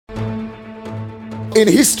In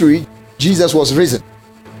history, Jesus was risen.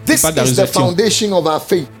 This is the foundation of our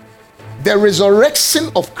faith. The resurrection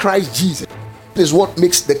of Christ Jesus is what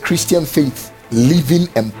makes the Christian faith living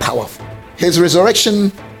and powerful. His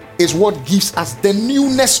resurrection is what gives us the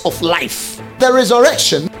newness of life. The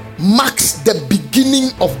resurrection marks the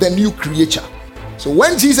beginning of the new creature. So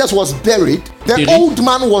when Jesus was buried, the old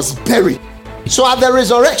man was buried. So at the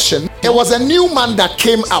resurrection, there was a new man that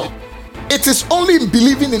came out. It is only in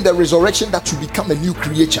believing in the resurrection that you become a new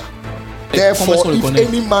creature. Therefore, if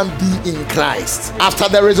any man be in Christ, after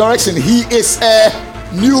the resurrection, he is a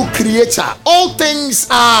new creature. All things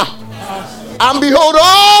are, and behold,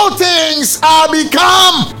 all things are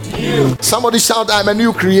become new. Somebody shout, I'm a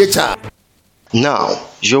new creature. Now,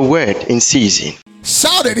 your word in season.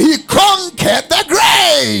 Shouted, he conquered the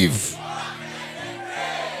grave.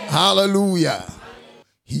 Hallelujah.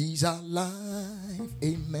 He's alive.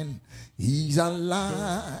 Amen. He's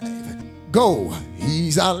alive. Go.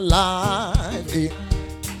 He's alive.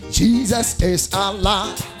 Jesus is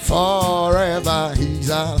alive forever. He's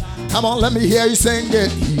alive. Come on, let me hear you sing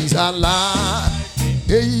it. He's alive.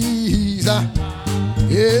 He's alive.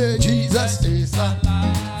 Yeah, Jesus is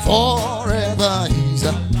alive forever. He's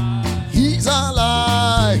alive. He's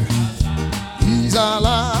alive. He's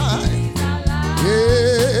alive.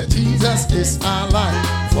 Yeah, Jesus is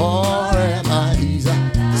alive forever. He's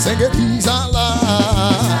alive. Sing it. He's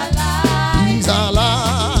alive. He's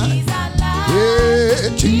alive. Yeah,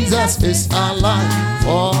 Jesus is alive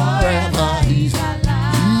forever. He's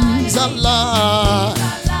alive. He's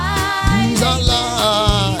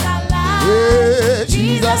alive. Yeah,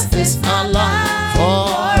 Jesus is alive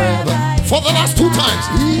forever. For the last 2 times,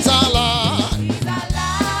 he's alive.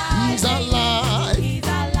 He's alive.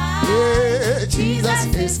 Yeah, Jesus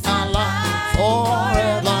is alive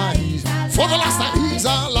forever. For the last time, he's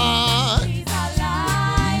alive.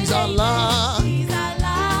 He's alive.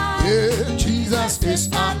 Yeah, Jesus is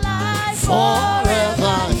alive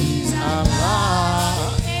forever. He's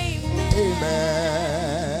alive.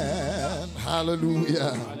 Amen.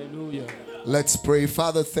 Hallelujah. Hallelujah. Let's pray.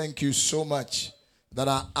 Father, thank you so much that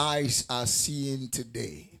our eyes are seeing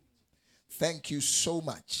today. Thank you so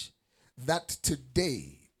much that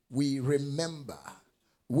today we remember,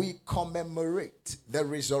 we commemorate the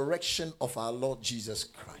resurrection of our Lord Jesus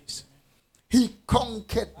Christ. He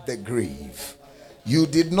conquered the grave. You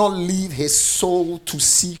did not leave his soul to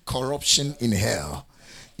see corruption in hell.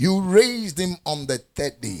 You raised him on the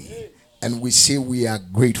 3rd day, and we say we are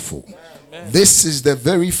grateful. Amen. This is the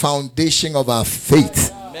very foundation of our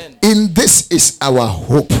faith. Amen. In this is our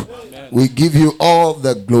hope. Amen. We give you all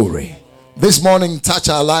the glory. This morning, touch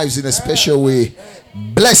our lives in a special way.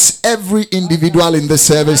 Bless every individual in this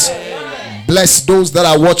service. Bless those that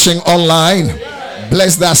are watching online.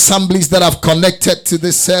 Bless the assemblies that have connected to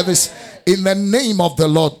this service. In the name of the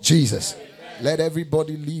Lord Jesus. Let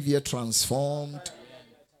everybody leave here transformed,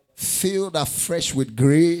 filled afresh with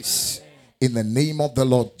grace. In the name of the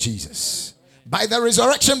Lord Jesus. By the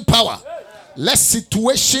resurrection power, let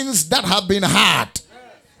situations that have been hard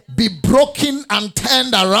be broken and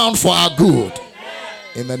turned around for our good.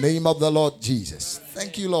 In the name of the Lord Jesus.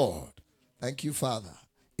 Thank you, Lord. Thank you, Father.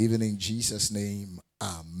 Even in Jesus' name,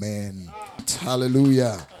 amen.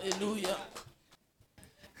 Hallelujah. Hallelujah.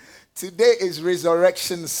 Today is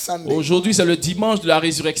Resurrection Sunday. Aujourd'hui, c'est le dimanche de la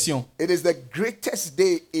résurrection. It is the greatest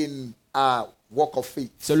day in our walk of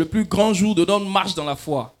faith. C'est le plus grand jour de notre marche dans la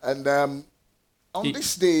foi. And on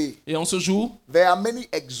this day, et en ce jour, there are many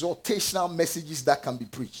exhortational messages that can be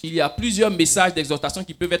preached. Il y a plusieurs messages d'exhortation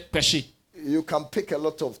qui peuvent être prêchés. You can pick a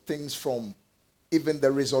lot of things from even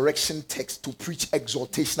the resurrection text to preach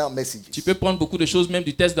exhortational messages. Tu peux prendre beaucoup de choses même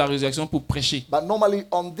du texte de la résurrection pour prêcher. But normally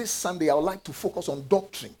on this Sunday, I would like to focus on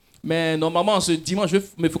doctrine. Mais normalement, ce dimanche, je vais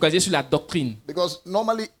me focaliser sur la doctrine. Because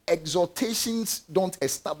normally exhortations don't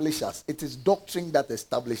establish us. It is doctrine that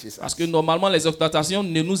establishes us. Parce que normalement, les exhortations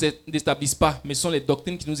ne nous établissent pas, mais ce sont les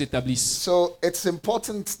doctrines qui nous établissent. So it's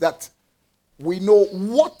important that we know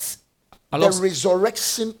what the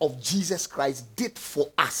resurrection of Jesus Christ did for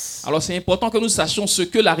us. Alors c'est important que nous sachions ce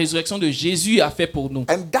que la résurrection de Jésus a fait pour nous.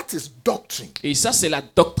 And that is doctrine. Et ça, c'est la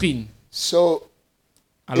doctrine. So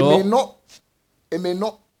Alors, it may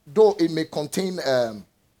not, though it may contain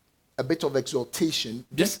a bit of exhortation,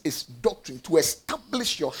 this is doctrine to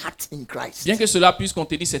establish your heart in Christ. Bien que cela puisse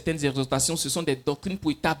contenir certaines exhortations, ce sont des doctrines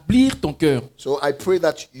pour établir ton cœur. So I pray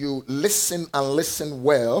that you listen and listen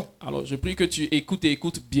well. Alors je prie que tu écoutes et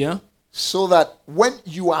écoutes bien. So that when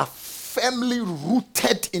you are firmly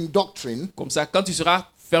rooted in doctrine, comme ça, quand tu seras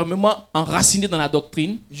fermement enraciné dans la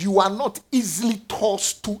doctrine, you are not easily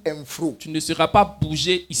tossed to and fro. Tu ne seras pas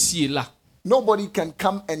bougé ici et là. Nobody can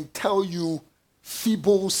come and tell you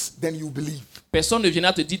fables than you believe. Personne ne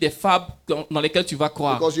viendra te dire des fables dans lesquelles tu vas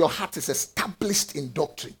croire. Because your heart is established in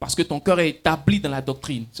doctrine. Parce que ton cœur est établi dans la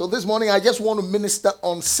doctrine. So this morning I just want to minister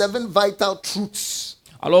on 7 vital truths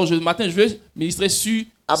Alors, ce matin, je vais ministrer sur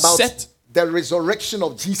about 7 the resurrection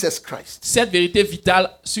of Jesus Christ. vérités vitales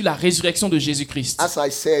sur la résurrection de Jésus-Christ. As I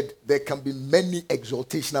said, there can be many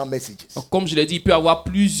exhortational messages. Donc, comme je l'ai dit, il peut y avoir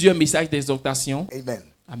plusieurs messages d'exhortation. Amen.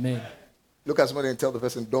 Amen. Look at somebody and tell the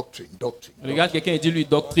person doctrine, doctrine. Regarde quelqu'un et dis-lui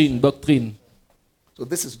doctrine, doctrine. So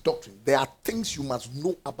this is doctrine. There are things you must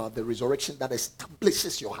know about the resurrection that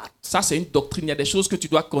establishes your heart. Ça, c'est une doctrine. Il y a des choses que tu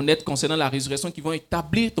dois connaître concernant la résurrection qui vont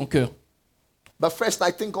établir ton cœur. But first,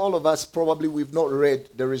 I think all of us probably we've not read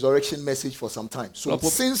the resurrection message for some time. So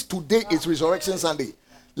since today is Resurrection Sunday,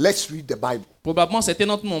 let's read the Bible. Probablement, certains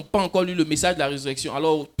d'entre nous n'ont pas encore lu le message de la résurrection.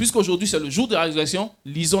 Alors, puisqu'aujourd'hui c'est le jour de la résurrection,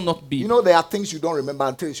 lisons notre You Bible. know, there are things you don't remember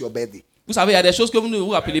until it's your birthday. Vous savez, il y a des choses que vous ne vous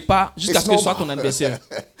rappelez pas jusqu'à It's ce que ce soit ton normal. anniversaire.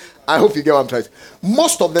 I hope you get what I'm trying to say.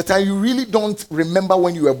 Most of the time, you really don't remember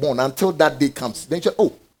when you were born until that day comes. Then you say,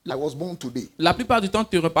 oh, I was born today. La plupart du temps,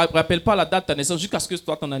 tu ne te rappelles pas la date de ta naissance jusqu'à ce que ce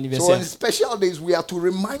soit ton So anniversaire. on special days, we are to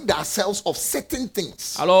remind ourselves of certain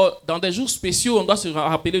things. Alors, dans des jours spéciaux, on doit se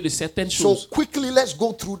rappeler de certaines So choses. quickly, let's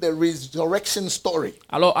go through the resurrection story.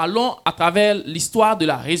 Alors, allons à travers l'histoire de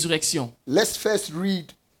la résurrection. Let's first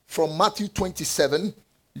read from Matthew 27.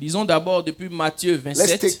 Lisons d'abord depuis Matthieu Let's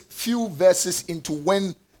 27. take few verses into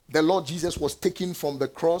when the Lord Jesus was taken from the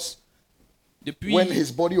cross, Depuis, when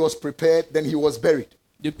his body was prepared, then he was buried.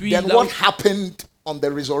 depuis, Then là what où- happened on the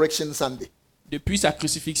resurrection Sunday? depuis sa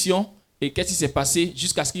crucifixion et qu'est-ce qui s'est passé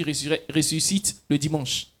jusqu'à ce qu'il ressuscite le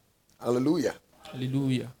dimanche. Hallelujah.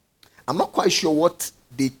 Alléluia. I'm not quite sure what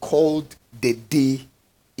they called the day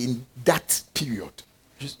in that period.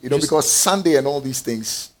 You know, because Sunday and all these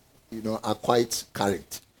things, you know, are quite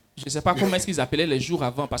current. Je ne sais pas comment est-ce qu'ils appelaient les jours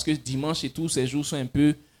avant parce que dimanche et tous ces jours sont un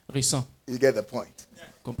peu récents. You get the point.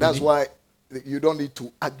 Comprenez? That's why you don't need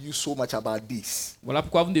to argue so much about this. Voilà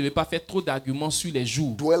pourquoi vous ne devez pas faire trop d'arguments sur les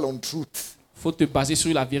jours. Dwell on truth. Il faut te baser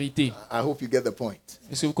sur la vérité. I hope you get the point.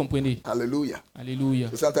 Est-ce que vous comprenez? Hallelujah. Alléluia.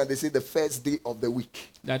 So sometimes they say the first day of the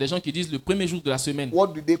week. Il y a des gens qui disent le premier jour de la semaine. What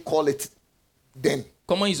do they call it then?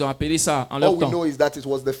 Comment ils ont appelé ça en All leur we temps? know is that it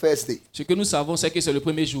was the first day. Ce que nous savons, c'est que c'est le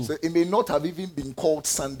premier jour. So it may not have even been called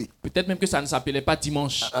Sunday. Peut-être même que ça ne s'appelait pas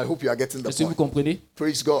dimanche. I hope you are getting the Est-ce que vous point. comprenez?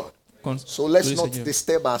 Praise God. Con- So let's Gloire au not Seigneur.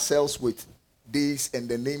 disturb ourselves with days and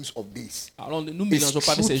the names of days. Alors ne nous It's mélangeons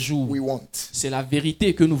pas de ces truth jours. we want. C'est la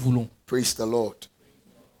vérité que nous voulons. Praise the Lord.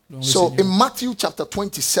 Gloire au So Seigneur. in Matthew chapter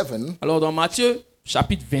 27, Alors dans Matthieu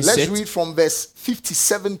chapitre let's 27, read from verse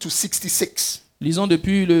 57 to 66. lisons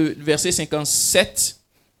depuis le verset 57.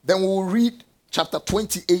 Then we'll read chapter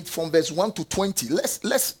 28 from verse 1 to 20.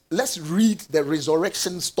 Let's read the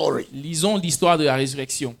resurrection story. Lisons l'histoire de la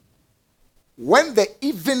résurrection. When the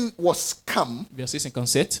even was come, Verset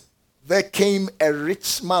 57. there came a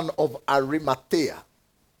rich man of Arimathea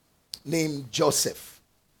named Joseph.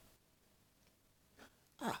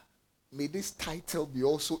 May this title be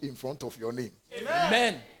also in front of your name.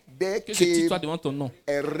 Amen. There Que ce titre came soit devant ton nom.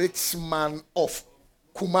 a rich man of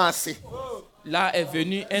Kumasi. Là est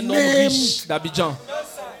venu un homme Named- riche d'Abidjan.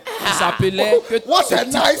 Il s'appelait que What ce a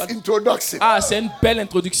titre nice soit- introduction. Ah, c'est une belle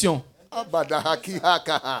introduction.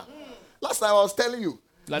 Abadahakihakaha. Last time I was telling you,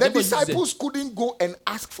 La the Bible disait- disciples couldn't go and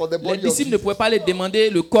ask for the Les body of disciples ne Jesus. pouvaient pas aller demander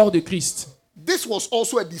le corps de Christ. This was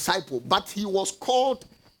also a disciple, but he was called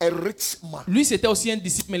a rich man. Lui, c'était aussi un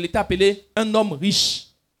disciple, mais il était appelé un homme riche.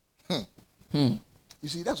 You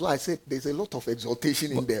see, that's why I said there's a lot of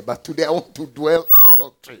exhortation in there, but today I want to dwell on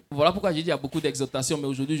doctrine. Voilà pourquoi j'ai dit il y a beaucoup d'exhortations, mais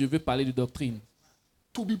aujourd'hui, je veux parler de doctrine.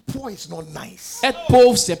 To be poor is not nice. Être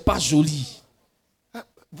pauvre, c'est pas joli.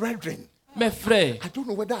 Brethren, Mes frères, I don't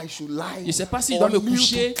know whether I should lie je ne sais pas si je dois or me kneel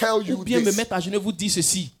coucher to tell you ou bien me this. mettre à genoux et vous dire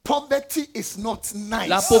ceci. Poverty is not nice.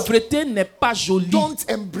 La pauvreté n'est pas jolie. Don't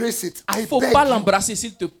embrace it. I Il ne faut beg pas you. l'embrasser,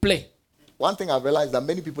 s'il te plaît. One thing I've realized that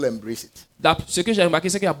many people embrace it. Ce que j'ai remarqué,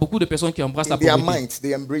 c'est qu'il y a beaucoup de personnes qui embrassent In la their pauvreté. minds,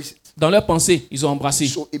 they embrace it. Dans leur pensée, ils ont embrassé.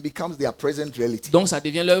 So it becomes their present reality. Donc, ça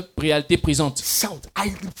devient leur réalité présente. Shout,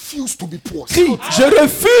 I refuse to be poor. Crie, Shout. je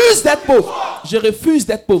refuse d'être pauvre. Je refuse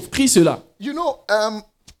d'être pauvre. Crie cela. You know,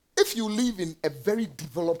 if you live in a very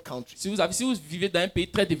developed country, Si vous vivez dans un pays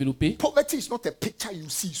très développé, poverty is not a picture you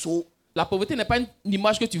see. So la pauvreté n'est pas une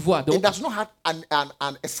image que tu vois. it Donc, does not have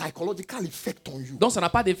a psychological effect on you. ça n'a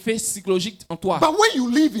pas d'effet psychologique en toi. But when you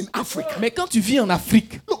live in Africa, Mais quand tu vis en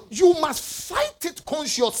Afrique, look, you must fight it tu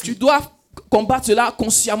consciously. dois combattre cela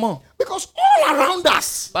consciemment. Because all around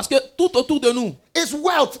us Parce que tout autour de nous, is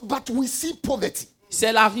wealth, but we see poverty.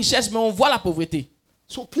 c'est la richesse, mais on voit la pauvreté.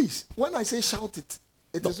 So please, when I say shout it,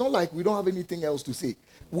 It is not like we don't have anything else to say.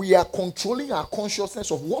 We are controlling our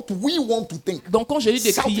consciousness of what we want to think. Donc quand je dis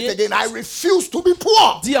de Shout it crier, again. I refuse to be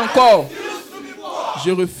poor. dis encore,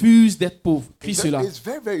 je refuse d'être pauvre. Crie cela. It's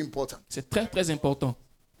very, very important. C'est très très important.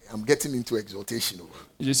 I'm getting into exhortation.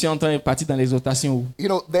 Je suis en train de partir dans l'exhortation. You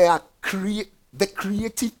know, there are the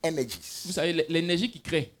creative energies. Vous savez, l'énergie qui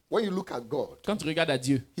crée. When you look at God, Quand tu regardes à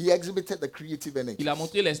Dieu, He exhibited the creative energy. il a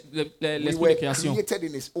montré We l'esprit were de création. created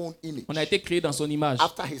in His own image, On a été créé dans son image,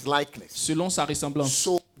 after His likeness. selon sa ressemblance.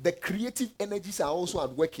 So the creative energies are also at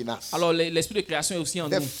work in us. Alors l'esprit de création est aussi en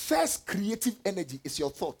The nous. first creative energy is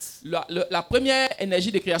your thoughts. La première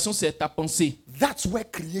énergie de création, c'est ta pensée. That's where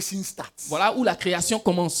creation starts. Voilà où la création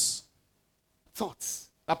commence. Thoughts.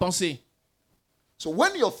 La pensée. So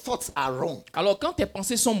when your thoughts are wrong, Alors quand tes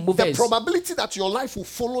pensées sont the mauvaises, probability that your life will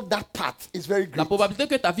follow that path is very la great. probabilité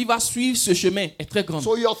que ta vie va suivre ce chemin est très grande.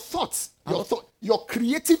 So your thoughts, your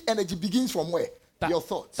creative energy begins from where? Ta, Your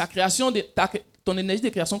thoughts. ta création, ton énergie de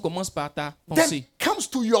création commence par ta Then pensée. comes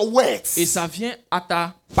to your words. Et ça vient à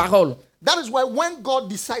ta parole. That is why when God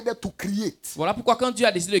decided to create, Voilà pourquoi quand Dieu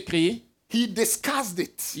a décidé de créer, He discussed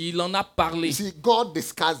it. il en a parlé. You see, God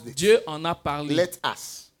discussed it. Dieu en a parlé. Let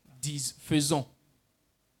us. Faisons.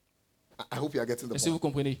 I hope you are getting the Est-ce que vous point.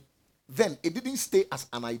 comprenez? Then it didn't stay as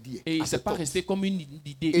an idea. Et il ne as a s'est pas thought. resté comme une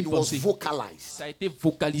idée, It une was pensée. vocalized. Ça a été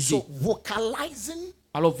vocalisé. So vocalizing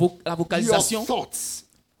Alors la your vocalisation thoughts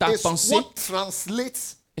ta is pensée what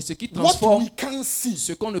translates est ce qui what transforme we can see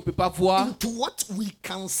ce qu'on ne peut pas voir into what we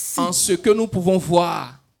can see. en ce que nous pouvons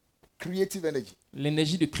voir. Creative energy.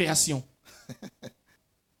 L'énergie de création.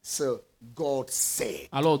 So God said.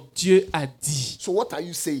 Alors Dieu a dit. So what are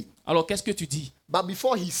you saying? Alors qu'est-ce que tu dis? But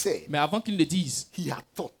before he said, Mais avant qu'il le dise, he had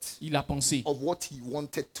thought il a pensé of what he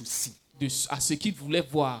wanted to see. à ce qu'il voulait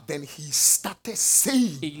voir. Then he started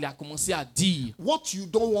saying, Et il a commencé à dire. what you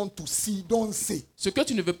don't want to see, don't say. Ce que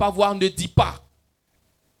tu ne veux pas voir, ne dis pas.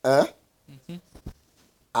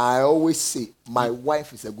 I always say, my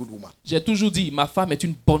wife is a good woman. J'ai toujours dit, ma femme est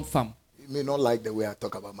une bonne femme. You may not like the way I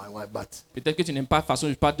talk about my wife, but Peut-être que tu n'aimes pas la façon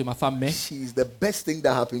dont je parle de ma femme, mais she is the best thing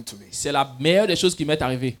that happened to me. c'est la meilleure des choses qui m'est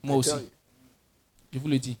arrivée. Moi I aussi. tell you. Je vous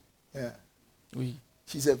le dis. Yeah. Oui.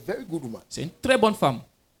 She's a very good woman. C'est une très bonne femme.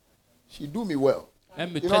 She do me well. Elle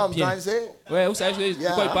me You know what traite I'm bien. trying to say? Ouais, vous savez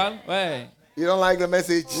de quoi il parle? Ouais. You don't like the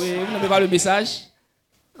message? Oui, vous n'aimez pas le message?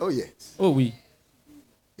 Oh yes. Oh oui.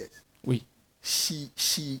 Yes. Oui. She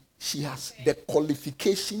has the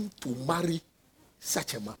qualification to marry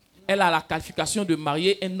such a man. Elle a la qualification de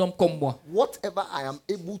marier un homme comme moi. Whatever I am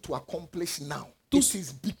able to accomplish now, it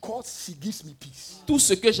is because she gives me peace. Tout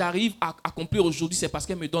ce que j'arrive à accomplir aujourd'hui, c'est parce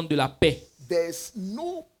qu'elle me donne de la paix. There's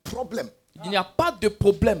no problem. Il n'y a pas de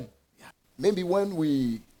problème. Maybe when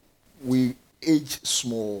we age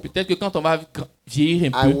small, Peut-être que quand on va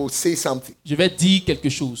vieillir un I peu, will say something. je vais dire quelque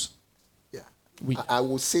chose. Yeah. Oui. I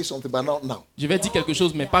will say something, but not now. Je vais dire quelque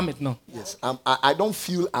chose, mais pas maintenant. Yes. I don't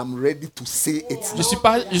feel I'm ready to say it. Je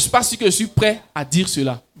ne suis pas sûr que je suis prêt à dire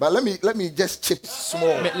cela. But let me just chip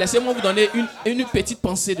small. Mais laissez-moi vous donner une petite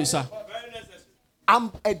pensée de ça. I'm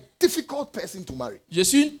a difficult person to marry. Je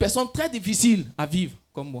suis une personne très difficile à vivre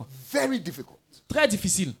comme moi. Very difficult. Très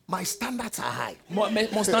difficile. My standards are high.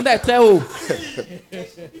 Mon standard est très haut.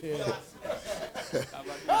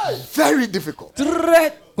 Very difficult.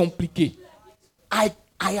 Très compliqué.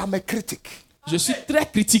 I am a critic. Je suis très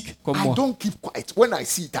critique comme I moi. don't keep quiet. When I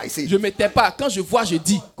see it, I say it. Je ne me tais pas. Quand je vois, je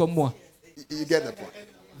dis comme moi. You get the point.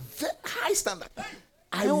 High standard.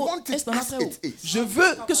 I Un want it standard as très haut. it is. Je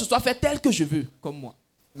veux que ce soit fait tel que je veux comme moi.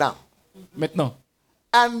 Now, Maintenant.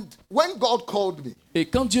 and when God called me, Et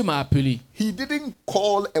quand Dieu m'a appelé, He didn't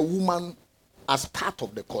call a woman as part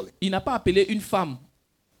of the calling. il n'a pas appelé une femme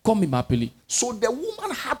comme il m'a appelé. So the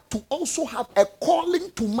woman had to also have a calling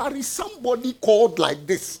to marry somebody called like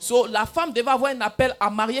this. So, la femme devait avoir un appel à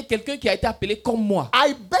marier quelqu'un qui a été appelé comme moi.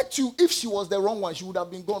 I bet you if she was the wrong one, she would have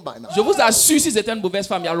been gone by now. Je vous assure, si c'était une mauvaise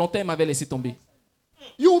femme, il y a longtemps, elle m'avait laissé tomber.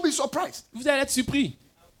 You will be surprised Vous allez être surpris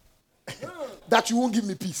that you won't give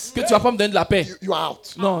me peace. que tu ne vas pas me donner de la paix. You are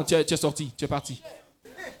out. Non, tu es sorti, tu es parti.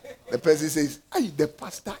 The person says, hey, the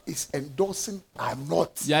pastor is endorsing. I'm not.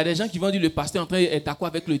 Il y a des gens qui vont dire le pasteur est en train d'être d'accord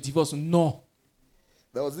avec le divorce. Non.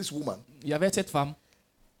 There was this woman. Il y avait cette femme.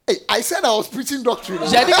 Hey, I said I was preaching doctrine.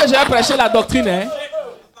 J'ai dit que j'allais prêcher la doctrine. Hein?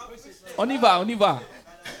 On y va, on y va.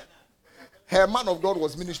 Her man of God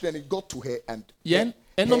was ministering and it got to her and Il y a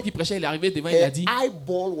un homme qui prêchait, il est arrivé devant, il a her dit,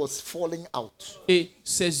 eyeball was falling out. et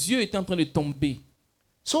ses yeux étaient en train de tomber.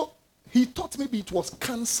 So he thought maybe it was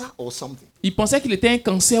cancer or something. Il pensait qu'il était un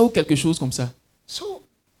cancer ou quelque chose comme ça. So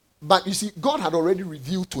But you see, God had already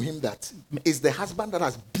revealed to him that it's the husband that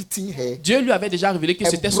has beaten her. Dieu lui avait déjà révélé que And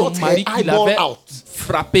c'était son brought mari her qui eyeball l'avait out.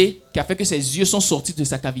 frappé, qui a fait que ses yeux sont sortis de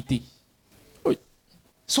sa cavité.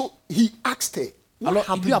 So he asked her, what Alors,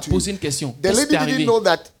 il lui a happened to you? posé une question. The Qu'est-ce qui lady t'est arrivé? didn't know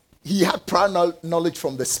that he had prior knowledge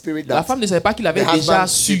from the spirit La that femme ne savait pas qu'il avait the déjà husband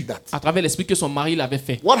su did that. à travers l'esprit que son mari l'avait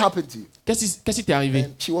fait. What happened to you? Qu'est-ce qui t'est arrivé?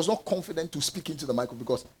 And she was not confident to speak into the microphone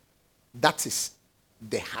because that is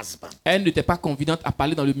the husband. Elle n'était pas convidente à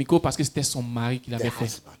parler dans le micro parce que c'était son mari qui The l'avait fait.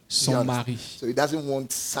 husband. You Son understand? mari. So he doesn't want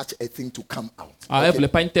such a thing to come out. Alors, elle ne Okay? voulait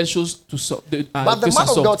pas une telle chose But the que ça man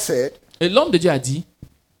of God sorte. said, Et l'homme de Dieu a dit,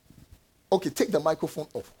 okay, take the microphone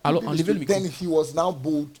off. Alors, He did enlevez le this. micro. Then he was now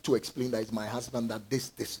bold to explain that it's my husband that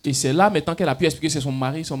this. et c'est là maintenant qu'elle a pu expliquer que c'est son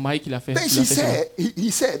mari qui l'a fait. Then qui l'a she fait cela. said,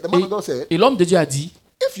 he said, the man of God said, Et l'homme de Dieu a dit,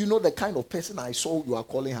 if you know the kind of person I saw you are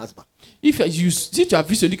calling husband, si tu as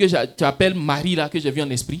vu celui que tu appelles mari là, que j'ai vu en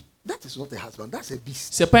esprit, that is not a husband, that's a beast.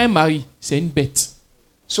 c'est pas un mari, c'est une bête.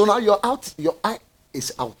 So now you're out, your eye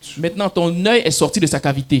is out. Maintenant, ton œil est sorti de sa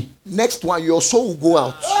cavité. Next one, your soul will go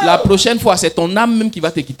out. La prochaine fois, c'est ton âme même qui va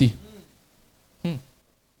te quitter.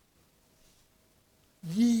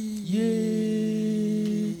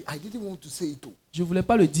 Yay. I didn't want to say it. Oh. Je voulais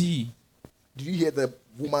pas le dire. Did you hear the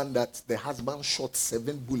woman that the husband shot 7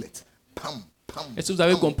 bullets? Pam, pam. Est-ce que vous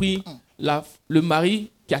avez compris le mari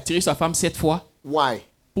qui a tiré sa femme 7 fois? Why?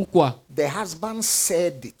 Pourquoi? The husband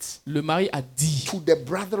said it Le mari a dit to the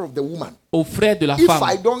brother of the woman. au frère de la If I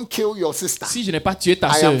femme, don't kill your sister, si je n'ai pas tué ta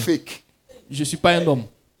I soeur, am fake. je suis pas un homme.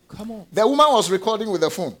 Comment? The woman was recording with the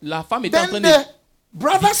phone. La femme était en train Then de... the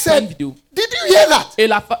brother Prends une said, vidéo. did you hear that? Et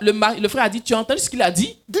le frère a dit, tu as entendu ce qu'il a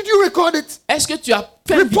dit? Did you record it? Est-ce que tu as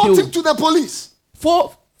fait une Report vidéo? him to the police.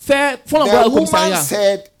 Faut l'envoyer The au woman commissariat.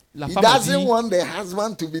 said La he femme a doesn't dit, want the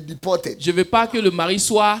husband to be deported. je veux pas que le mari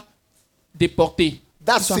soit déporté,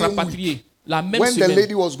 That qu'il soit same rapatrié. La même When the semaine.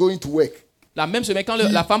 lady was going to work, La même semaine, quand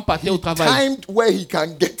la femme partait au travail, timed where he can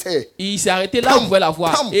get her. il s'est arrêté là où on pouvait la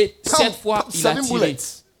voir. Pam, Et pam, 7 fois, pam, il a 7 tiré.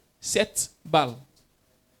 bullets. 7 balles.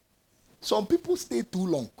 Some people stay too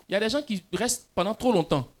long. Il y a des gens qui restent pendant trop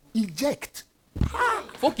longtemps. Eject.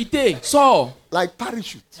 Faut quitter, sors. Like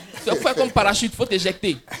parachute. Faut faire comme parachute, faut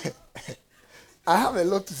t'éjecter. I have a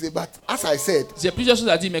lot to say, but as I said, J'ai plusieurs choses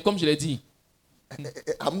à dire, mais comme je l'ai dit,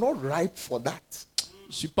 I'm not ripe for that.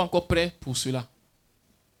 je suis pas encore prêt pour cela.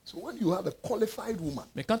 So when you have a qualified woman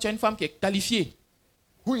Mais quand tu as une femme qui est qualifiée,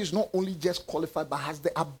 who is not only just qualified but has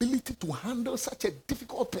the ability to handle such a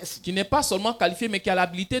difficult person, qui n'est pas seulement qualifiée, mais qui a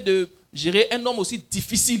l'habilité de gérer un homme aussi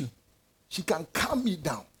difficile, she can calm me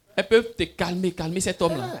down. elle peut te calmer cet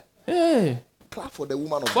homme-là. Hey. Clap for the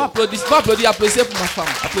woman of Faut God. applaudir, applaudissez pour ma femme.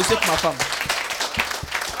 Applaudissez pour ma femme.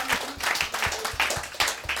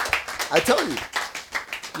 I tell you,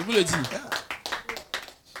 Je vous le dis.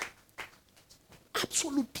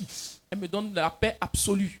 absolute peace. Elle me donne la paix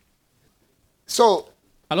absolue. So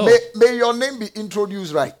Alors, may your name be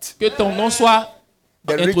introduced right. que ton nom soit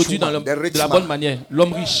The rich introduit woman, dans the rich de la man bonne manière.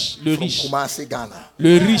 L'homme riche, le From riche, Kumasi, Ghana.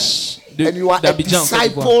 le riche And you are a d'Abidjan. Côte d'Ivoire.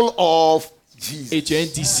 disciple of Jesus. Et tu es un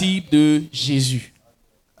disciple de Jésus.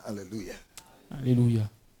 Hallelujah. Alléluia.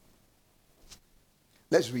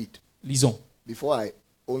 Let's read. Lisons. Before I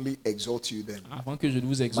only exhort you, then Avant que je ne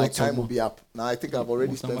vous my exhorte time will seulement. be up. Now I think I've Mon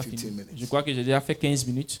already temps spent va 15 finir. minutes. Je crois que j'ai déjà fait 15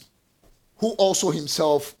 minutes. Who also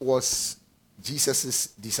himself was Jesus'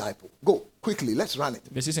 disciple. Go quickly, let's run it.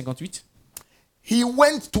 Verset 58. He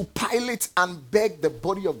went to Pilate and begged the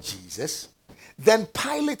body of Jesus. Then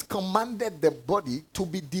Pilate commanded the body to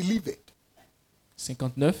be delivered.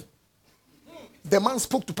 59. The man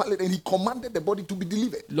spoke to Pilate and he commanded the body to be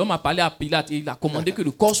delivered. L'homme a parlé à Pilate et il a commandé que le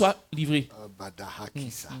corps soit livré.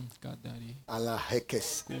 Abadahakisa. Kadari,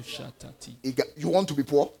 Alahekes. koshatati. You want to be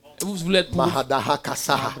poor? Vous voulez être pauvre?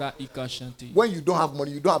 Mahadahakasaha. Abra ika shanti. When you don't have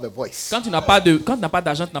money, you don't have a voice. Quand tu n'as pas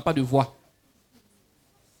d'argent, tu n'as pas de voix.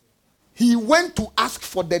 He went to ask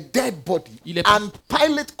for the dead body, Il est- and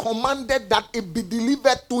Pilate commanded that it be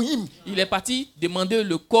delivered to him. Il est parti demander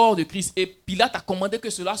le corps de Christ et Pilate a commandé que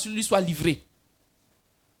cela lui soit livré.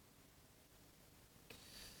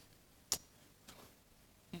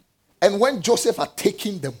 And when Joseph had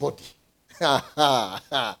taken the body,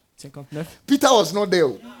 59. Peter was not there.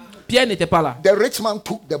 Pierre n'était pas là. The rich man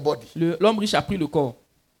took the body. L'homme riche a pris le corps.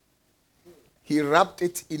 He wrapped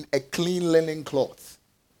it in a clean linen cloth.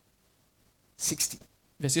 60.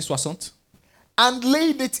 Verset 60. And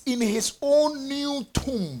laid it in his own new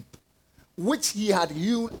tomb, which he had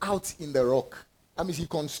hewn out in the rock. I mean, he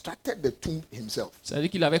constructed the tomb himself. C'est-à-dire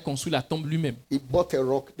qu'il avait construit la tombe lui-même. He bought a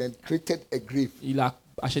rock, then created a grave. Il a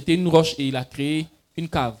acheté une roche et il a créé une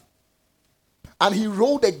cave. And he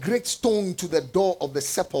rolled a great stone to the door of the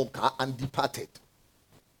sepulchre and departed.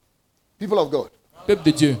 People of God. Peuple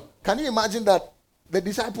de Dieu. Can you imagine that the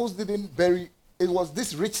disciples didn't bury? It was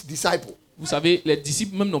this rich disciple Vous savez, les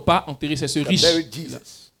disciples même n'ont pas enterré. C'est ce that riche buried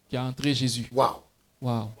Jesus. qui a enterré Jésus. Wow.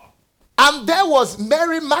 Wow. And there was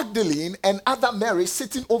Mary Magdalene and other Mary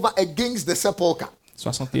sitting over against the sepulchre.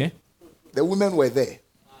 61. The women were there.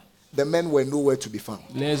 The men were nowhere to be found.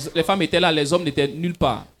 Les femmes étaient là, les hommes n'étaient nulle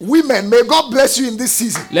part. Women, may God bless you in this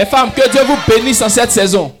season. Les femmes, que Dieu vous bénisse en cette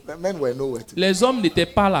saison. The men were nowhere to. Les hommes n'étaient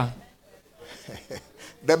pas là.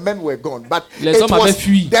 The men were gone. But Les it hommes avaient was,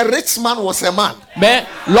 fui. the rich man was a man. Mais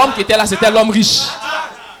l'homme qui était là, c'était l'homme riche.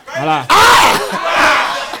 Voilà.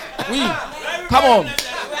 Oui. Come on.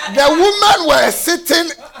 The women were sitting,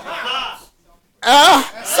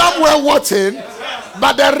 some were watching,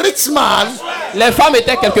 but the rich man, Les femmes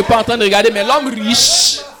étaient quelque part en train de regarder, mais l'homme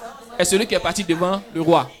riche est celui qui est parti devant le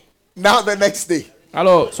roi. now the next day,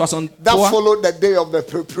 Alors, that 63, followed the day of the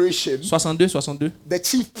preparation, 62, the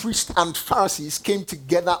chief priests and Pharisees came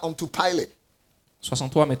together unto Pilate,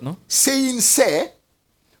 63 maintenant. saying, Sir,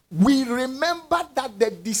 we remember that the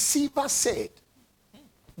deceiver said,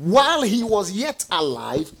 while he was yet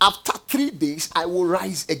alive, after 3 days I will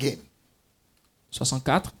rise again.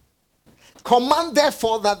 64. Command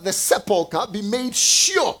therefore that the sepulchre be made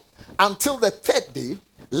sure until the 3rd day,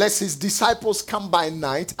 lest his disciples come by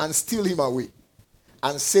night and steal him away,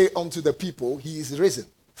 and say unto the people, he is risen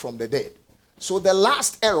from the dead. So the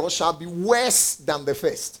last error shall be worse than the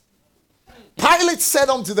first. Pilate said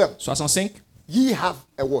unto them, 65. Ye have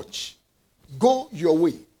a watch. Go your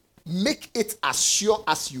way. Make it as sure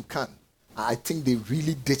as you can. I think they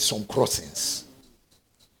really did some crossings.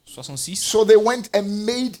 66. So they went and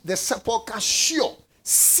made the sepulchre sure,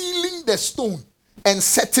 sealing the stone and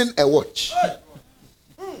setting a watch.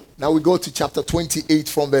 Now we go to chapter 28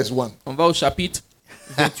 from verse 1. On va au chapitre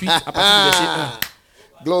 28 à partir du verset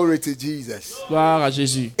 1. Glory to Jesus. Gloire à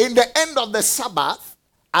Jésus. In the end of the Sabbath,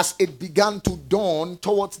 as it began to dawn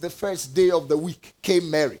towards the first day of the week, came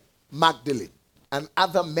Mary Magdalene and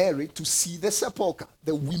other Mary to see the sepulchre.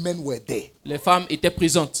 The women were there. Les femmes étaient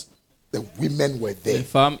présentes. The women were Les there.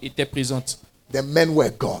 femmes étaient présentes. The men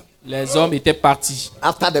were gone. Les hommes étaient partis.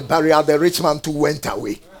 After the burial, the rich man too went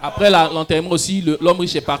away. Après l'enterrement aussi, l'homme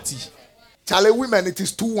riche est parti. Charlie, women, it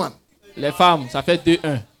is 2-1. Les femmes, ça fait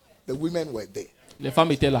 2-1. The women were there. Les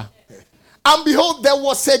femmes étaient là. And behold, there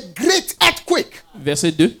was a great earthquake.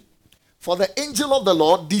 Verset 2. For the angel of the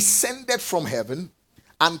Lord descended from heaven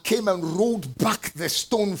and came and rolled back the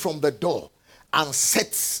stone from the door and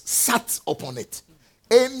sat upon it.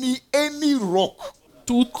 Any rock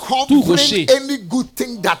Tout covering rocher any good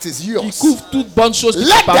thing that is qui yours. couvre toute bonne chose qui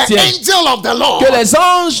Let the t'appartient. angel of the Lord Que les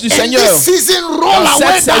anges du in Seigneur this season roll dans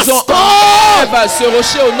away cette that saison stone enlèvent ce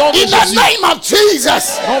rocher au nom de in the Jésus. name of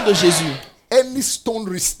Jesus. Au nom de Jésus. Any stone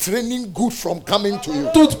restraining good from coming to you.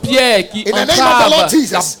 Toute pierre qui In the name of the Lord entrave la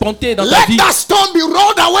Jesus, bonté dans ta let vie, that stone be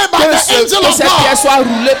rolled away by que, the angel que of cette pierre God. soit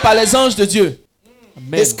roulée par les anges de Dieu.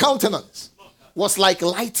 Amen. His countenance was like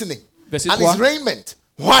lightning, Verset and 3. his raiment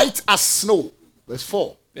white as snow. Verse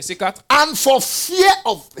 4. Verset 4. And for fear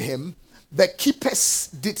of him, the keepers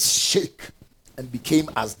did shake and became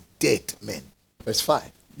as dead men. Verse 5.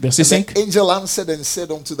 Verset And 5. the angel answered and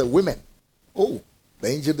said unto the women, Oh, the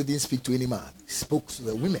angel didn't speak to any man. He spoke to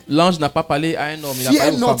the women. L'ange n'a pas parlé à un homme, il a Fear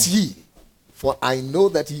parlé aux not femmes. ye, for I know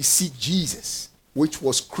that ye seek Jesus, which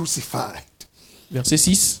was crucified. Verset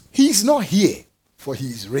 6. He is not here, for he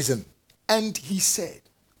is risen. And he said,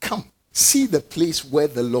 Come, see the place where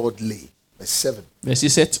the Lord lay. Verse 7. Verset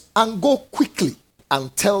 7. And go quickly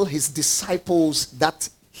and tell his disciples that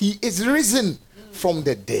he is risen from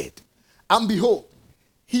the dead. And behold,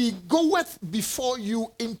 he goeth before you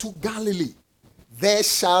into Galilee. There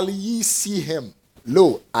shall ye see him.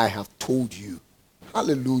 Lo, I have told you.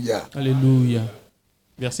 Hallelujah. Alléluia.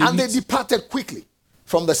 Verset And they 8. departed quickly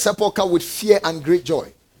from the sepulchre with fear and great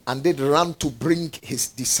joy, and did run to bring his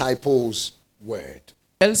disciples word.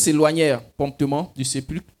 Elles s'éloignèrent promptement du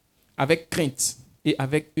sépulcre avec crainte et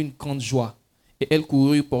avec une grande joie. Et elles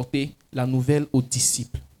coururent porter la nouvelle aux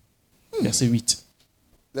disciples. Verset 8.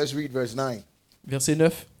 Let's read verse 9. Verset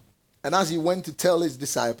 9. And as he went to tell his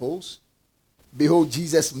disciples, behold,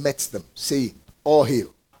 Jesus met them, saying, All hail,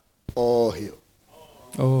 all hail.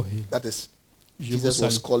 Oh, That is, je vous Jesus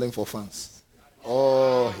was salue. calling for fans.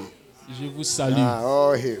 All hail. Je vous salue.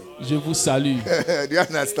 All hail. Je vous salue. Do you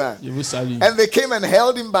understand? Je vous salue. And they came and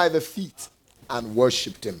held him by the feet and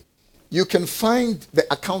worshipped him. You can find the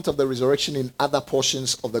account of the resurrection in other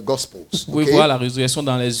portions of the Gospels. Vous pouvez Okay? voir la résurrection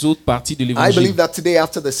dans les autres parties de I l'évangile. believe that today,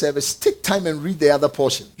 after the service, take time and read the other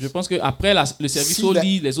portions. Je pense qu'après le service, See on the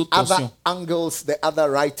lit les autres other portions. angles the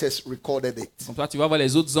other writers recorded it. Comme ça, tu vas voir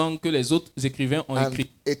les autres angles que les autres écrivains ont And écrits.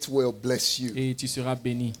 it will bless you. Et tu seras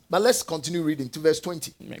béni. But let's continue reading to verse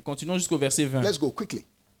 20. Mais continuons jusqu'au verset 20. Let's go quickly.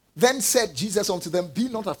 Then said Jesus unto them, Be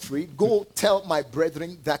not afraid. Go tell my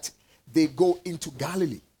brethren that they go into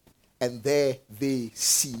Galilee, and there they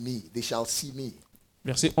see me. They shall see me.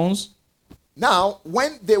 Verset 11. Now,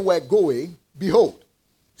 when they were going, behold,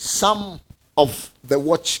 some of the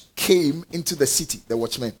watch came into the city, the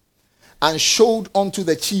watchmen, and showed unto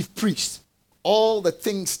the chief priests all the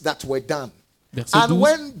things that were done. Verset And 12.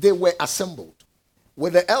 when they were assembled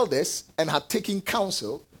with the elders and had taken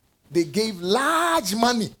counsel, they gave large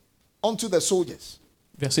money unto the soldiers.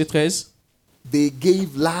 Verset 13. They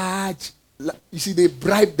gave you see, they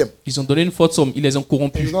bribed them. Ils ont donné une forte somme. Ils les ont It's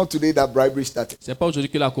corrompus. not today that bribery started. C'est pas aujourd'hui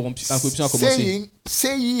que la corruption a commencé. Saying,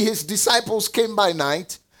 say ye, his disciples came by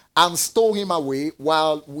night and stole him away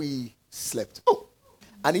while we slept. Oh,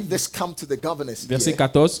 and if this come to the governors, Verset here,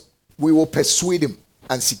 14. we will persuade him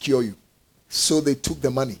and secure you. So they took the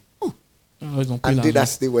money Alors, ils ont pris and did l'argent.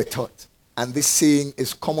 as they were taught. And this saying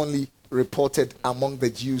is commonly reported among the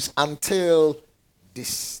Jews until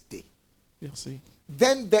this day. Verset.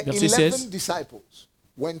 Then the Verset 11 16. disciples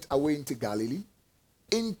went away into Galilee,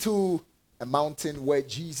 into a mountain where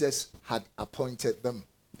Jesus had appointed them.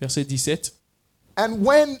 Verset 17. And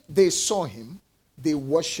when they saw him, they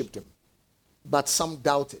worshipped him. But some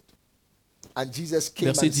doubted. And Jesus came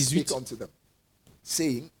Verset and spake 18. unto them,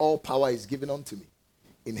 saying, All power is given unto me,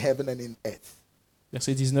 in heaven and in earth.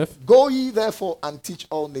 Verset 19. Go ye therefore and teach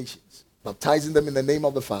all nations, baptizing them in the name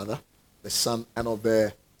of the Father, the Son, and of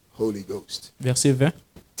the Holy Ghost, Verset 20.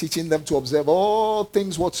 teaching them to observe all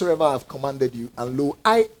things whatsoever I have commanded you. And lo,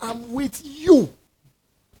 I am with you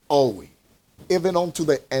always, even unto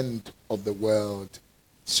the end of the world.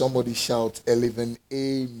 Somebody shout a living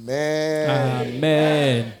amen.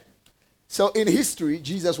 Amen. So in history,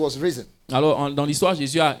 Jesus was risen. Alors, dans l'histoire,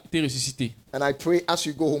 Jésus a été ressuscité. And I pray as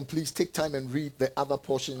you go home, please take time and read the other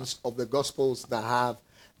portions of the Gospels that have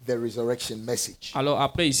the resurrection message. Alors,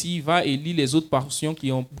 après, ici, il va et lit les autres portions qui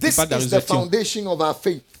This parlent de la is the résurrection. foundation of our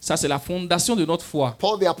faith. Ça, c'est la fondation de notre foi.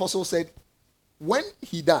 Paul the apostle said, when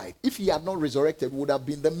he died, if he had not resurrected, would have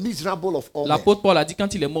been the miserable of all men. L'apôtre Paul a dit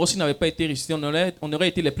quand il est mort, s'il n'avait pas été ressuscité, on aurait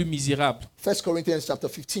été les plus misérables. 1 Corinthians chapter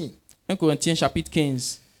 15. 1 Corinthiens chapitre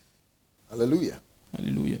 15. Hallelujah.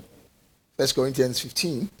 Alléluia. 1 Corinthians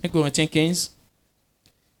 15, 1 Corinthiens 15,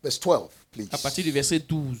 verse 12, please. à partir du verset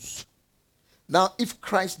 12. Now, if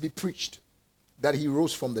Christ be preached that he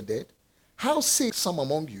rose from the dead, how say some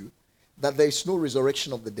among you that there is no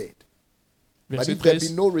resurrection of the dead? But Verset if there be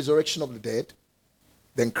 13. no resurrection of the dead,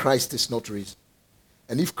 then Christ is not risen.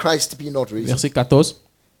 And if Christ be not risen, Verset 14.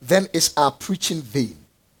 then is our preaching vain,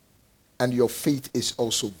 and your faith is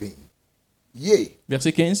also vain. Yea,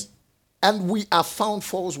 Verset 15. and we are found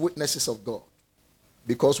false witnesses of God,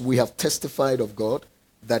 because we have testified of God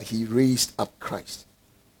that he raised up Christ,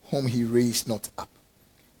 whom he raised not up.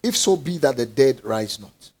 If so be that the dead rise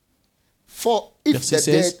not. For if Verset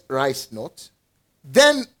the 16. dead rise not,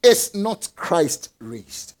 then is not Christ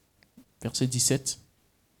raised. Verset 17.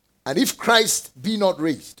 And if Christ be not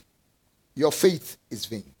raised, your faith is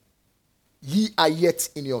vain. Ye are yet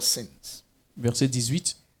in your sins. Verset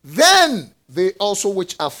 18. Then they also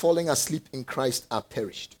which are falling asleep in Christ are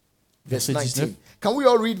perished. Verse Verset 19. 19. Can we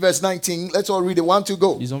all read verse 19? Let's all read it. 1, 2,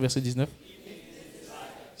 go. Disons verset 19.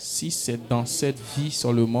 Si c'est dans cette vie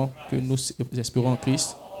seulement que nous espérons en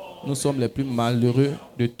Christ, nous sommes les plus malheureux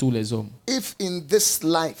de tous les hommes. If in this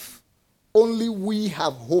life only we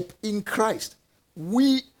have hope in Christ,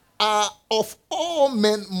 we are of all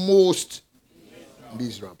men most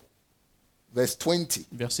miserable. Verse 20.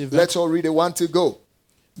 Verset 20. Let's all read it. 1, 2, go.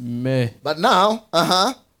 Mais, But now,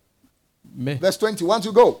 verse 20, 1,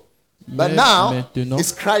 2, go. But mais now maintenant,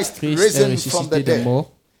 is Christ Christ est risen from the ressuscité des dead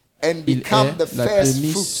morts. and Il become est the la first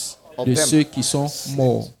prémisse fruits of de them. ceux qui sont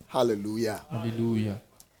morts. Hallelujah. Alléluia.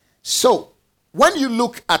 So, when you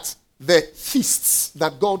look at the feasts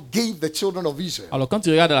that God gave the children of Israel, Alors quand tu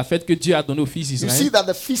regardes la fête que Dieu a donnée aux fils you see d'Israël, that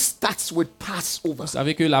the feast starts with Passover. vous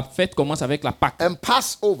savez que la fête commence avec la Pâque. And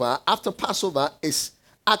Passover, after Passover, is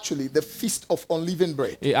actually the feast of unleavened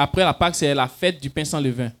bread. Et après la Pâque, c'est la fête du pain sans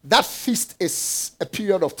levain. That feast is a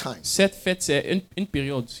period of time. Cette fête, c'est une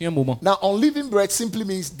période, c'est un moment. Now, unleavened bread simply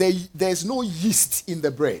means there's no yeast in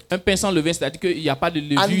the bread. Un pain sans levain, c'est-à-dire qu'il n'y a pas de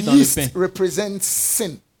And levure dans le yeast pain. represents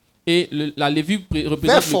sin. Et la levure représente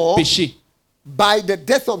Therefore, le péché. by the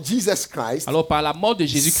death of Jesus Christ, Alors par la mort de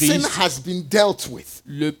sin Jésus-Christ, has been dealt with.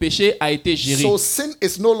 le péché a été géré. So sin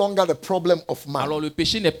is no longer the problem of man. Alors le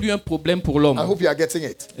péché n'est plus un problème pour I l'homme. hope you are getting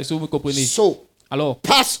it. Est-ce que vous comprenez? So, Alors,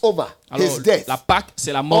 Passover, his death. la Pâque,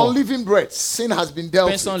 c'est la mort. Unleavened bread, sin has been dealt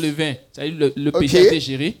Pain sans with. levain, c'est-à-dire le péché Okay. a été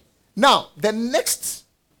géré. Now, the next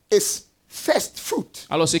is first fruit.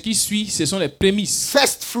 Alors ce qui suit, ce sont les prémices.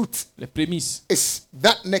 First fruit Les prémices. is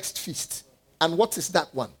that next feast. And what is that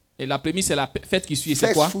one? Et la prémisse, c'est la fête qui suit. C'est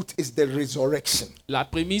First quoi? fruit is the resurrection. La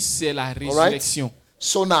prémisse, c'est la résurrection.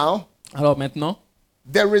 So now, Alors maintenant,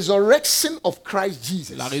 the resurrection of Christ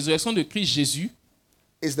Jesus la résurrection de Christ Jésus,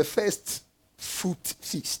 is the first fruit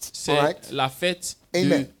feast. c'est All right? la fête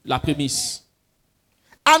Amen. de la prémisse.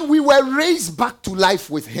 And we were raised back to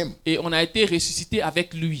life with him. Et on a été ressuscité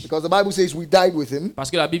avec lui. Because the Bible says we died with him,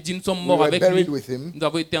 Parce que la Bible dit nous sommes we morts were avec buried lui. with him, Nous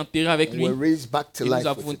avons été enterrés avec and lui. we're raised back to Et nous life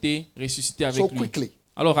avons with him. été ressuscités avec So lui. quickly,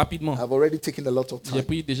 Alors rapidement, I've already taken a lot of j'ai time.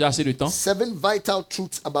 pris déjà assez de temps. 7 vital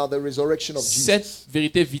truths about the resurrection of Jesus. 7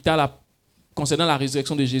 vérités vitales concernant la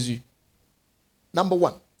résurrection de Jésus. Number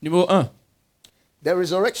 1, Numéro 1. the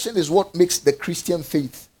resurrection is what makes the Christian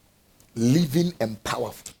faith living and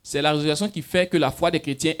powerful. C'est la résurrection qui fait que la foi des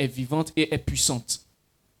chrétiens est vivante et est puissante.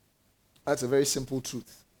 That's a very simple truth.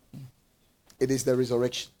 It is the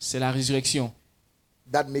resurrection C'est la résurrection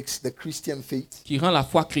that makes the Christian faith qui rend la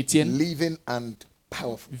foi chrétienne living and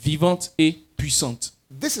powerful. vivante et puissante.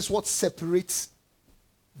 This is what separates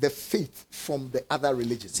the faith from the other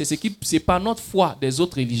religions. C'est ce qui sépare notre foi des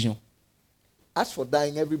autres religions. As for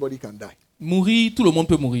dying, everybody can die. Mourir, tout le monde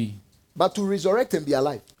peut mourir. But to resurrect and be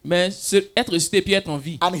alive, Mais être ressuscité puis être en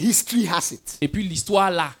vie. and history has it, Et puis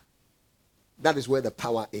l'histoire là, that is where the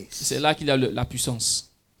power is. c'est là qu'il y a la puissance.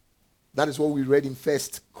 That is what we read in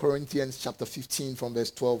 1 Corinthians chapter 15 from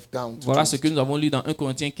verse 12 down to Voilà ce 22. que nous avons lu dans 1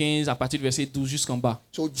 Corinthiens 15 à partir du verset 12 jusqu'en bas.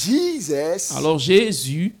 So Jesus Alors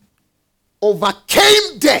Jésus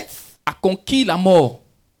overcame death. a conquis la mort.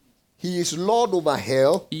 He is Lord over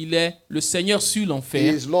hell. Il est le Seigneur sur He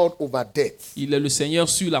l'enfer. is Lord over death. Il est le Seigneur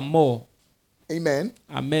sur la mort. Amen.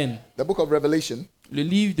 Amen. The book of Revelation. Le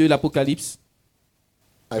livre de l'Apocalypse.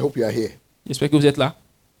 I hope you are here. J'espère que vous êtes là.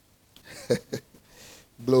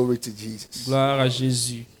 Glory to Jesus. Gloire à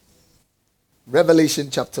Jésus. Revelation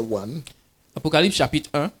chapter 1, Apocalypse chapitre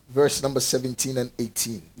 1, verse number 17 and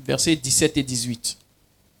 18. versets 17 et 18.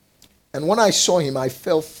 And when I saw him, I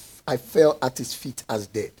fell at his feet as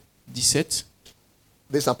dead. 17.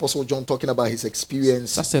 This Apostle John talking about his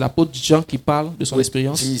experience Ça, c'est l'apôtre Jean qui parle de son with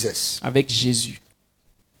expérience Jesus. avec Jésus.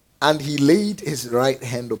 And he laid his right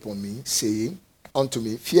hand upon me, saying unto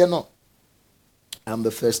me, Fear not, I am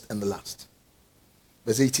the first and the last.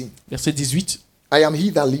 Verse 18. Verset 18. I am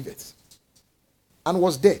he that liveth, and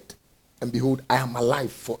was dead, and behold, I am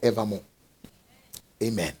alive forevermore.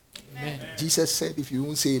 Amen. Amen. Jesus said, if you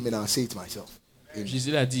won't say amen, I'll say it myself. Amen.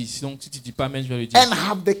 Jésus l'a dit. Sinon, si tu ne dis pas Amen, je vais le dire. And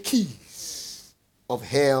have the keys of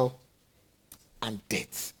hell and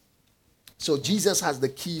death. So Jesus has the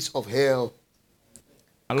keys of hell.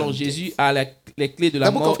 Alors Jésus a les clés de la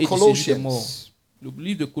The book mort of et du séjour des Colossians. morts. Le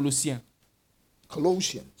livre de Colossiens.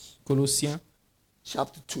 Colossians Colossiens,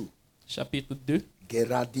 chapter 2. chapitre 2.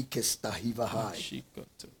 Geradi kestahivahai.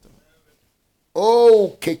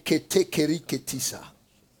 Oh, kekete keriketisa.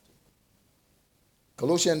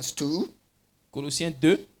 Colossians 2. Colossiens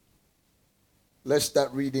 2. Let's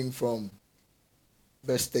start reading from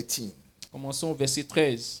verse 13. Commençons au verset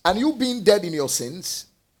 13. And you being dead in your sins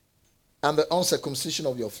and the uncircumcision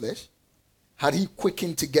of your flesh, had he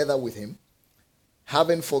quickened together with him,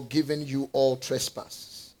 having forgiven you all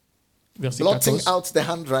trespasses, Verset blotting 14. out the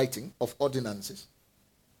handwriting of ordinances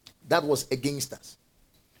that was against us,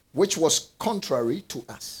 which was contrary to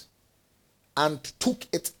us, and took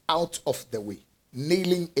it out of the way,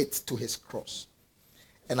 nailing it to his cross.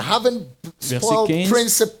 And having spoiled 15.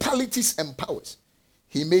 principalities and powers,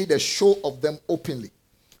 he made a show of them openly,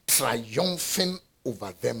 triumphing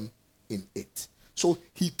over them in it. So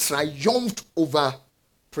he triumphed over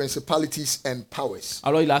principalities and powers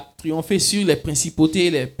Alors il a triomphé sur les principautés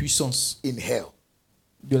et les puissances in hell.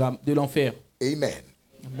 de l'enfer. Amen.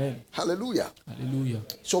 Amen. Hallelujah. Alléluia.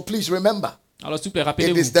 So please remember, Alors s'il vous plaît, it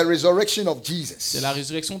rappelez-vous, is the resurrection of c'est Jesus la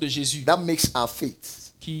résurrection de Jésus that makes our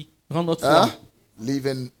faith qui rend notre foi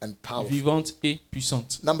living and powerful. vivante et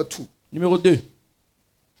puissante. Number 2. Numéro 2.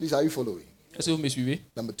 Please, are you following? Est-ce que vous me suivez?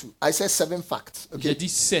 Number 2. I said 7 facts. J'ai Okay. dit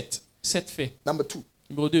 7. 7 faits. Number 2.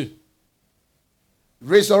 Numéro 2.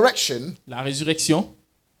 Resurrection La résurrection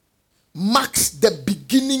marks the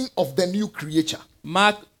beginning of the new creature.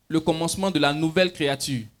 marque le commencement de la nouvelle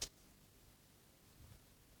créature.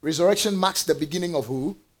 Resurrection marks the beginning of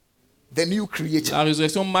who? the new creature. La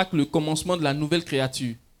résurrection marque le commencement de la nouvelle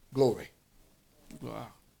créature. Glory. Gloire.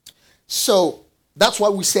 So that's why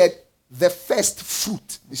we said the first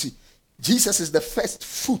fruit. You see, Jesus is the first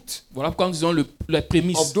fruit Voilà pourquoi nous disons la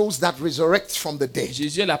prémisse. of those that resurrect from the dead.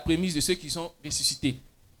 Jésus est la prémisse de ceux qui sont ressuscités.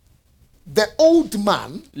 The old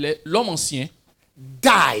man L'homme ancien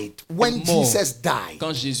died when est mort Jesus died.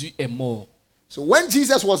 quand Jésus est mort. So when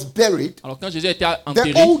Jesus was buried, Alors quand Jésus a été the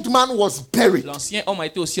enterré, old man was buried. l'ancien homme a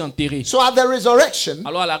été aussi enterré. So at the resurrection,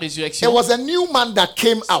 Alors à la there résurrection, was a new man that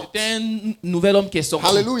came out. c'était un nouvel homme qui est sorti.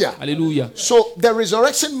 Hallelujah. Alléluia. So the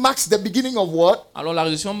resurrection marks the beginning of what? Alors la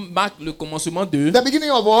résurrection marque le commencement de The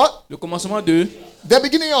beginning of what? le commencement de The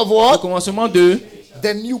beginning of le what? commencement de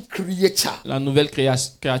The new creature. la nouvelle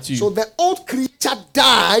créature. So the old creature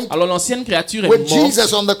died Alors l'ancienne créature est with morte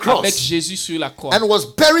Jesus on the avec cross Jésus sur la croix and was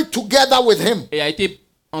buried together with him. et a été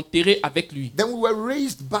enterré avec lui. Then we were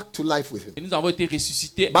raised back to life with him. Et nous avons été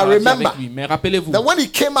ressuscités But à la vie remember avec lui. Mais rappelez-vous, That when he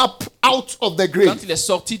came up out of the quand grave, il est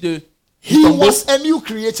sorti du he tombeau, was a new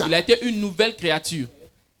creature. il a été une nouvelle créature.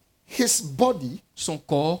 His body Son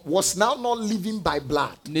corps was now not living by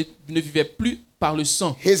blood. ne vivait plus par le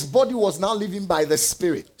sang. His body was now living by the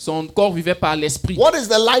Spirit. Son corps vivait par l'esprit. What is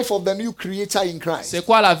the life of the new creature in Christ? C'est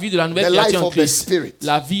quoi la vie de la nouvelle The life créature en of the Christ? Spirit.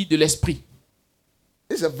 La vie de l'esprit.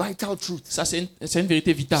 It's a vital truth. Ça, c'est une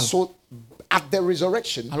vérité vitale. So, at the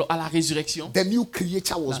resurrection, Alors, à la résurrection, the new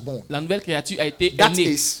creature was born. la nouvelle créature a été That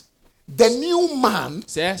née. is, the new man,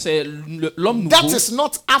 C'est l'homme that nouveau is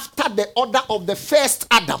not after the order of the first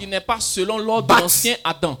Adam. qui n'est pas selon l'ordre But de l'ancien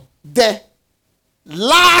Adam, The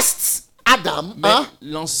last Adam mais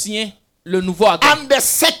l'ancien, le nouveau Adam and the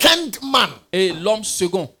second man. et l'homme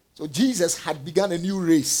second. So Jesus had begun a new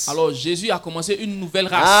race. Alors, Jésus a commencé une nouvelle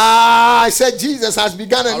race. Ah, I said Jesus has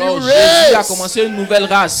begun a Alors, new Jésus a race. commencé une nouvelle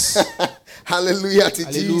race. Hallelujah to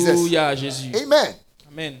Jesus. Alléluia, Jésus. Amen.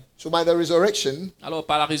 Amen. So by the resurrection, Alors,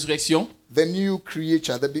 par la résurrection, the new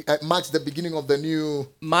creature, marks the beginning of the new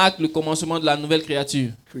marque le commencement de la nouvelle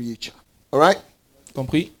créature. creature. All right?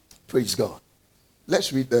 Compris? Praise God.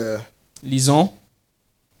 Let's read the Lisons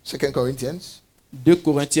 2 Corinthians. 2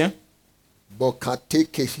 Corinthiens. Bokate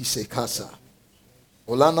kehisekasa.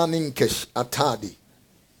 Olana ninkesh atadi.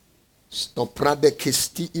 Stoprade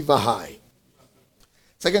kesti ivahai.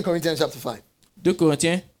 2 Corinthians chapter 5. 2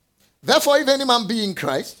 Corinthiens. Therefore, if any man be in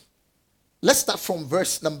Christ, let's start from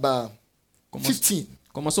verse number 15.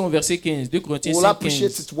 Commençons au verset 15. 2 Corinthiens We'll 5, appreciate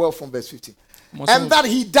 15. it well from verse 15. Commençons And that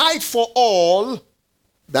he died for all,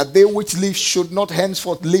 that they which live should not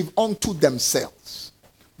henceforth live unto themselves,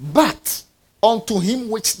 but unto him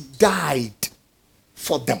which died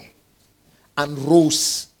for them and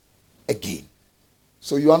rose again.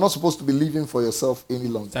 So you are not supposed to be living for yourself any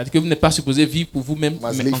longer. C'est-à-dire que vous n'êtes pas supposé vivre pour vous-même, You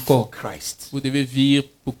must mais live for encore. Christ. Vous devez vivre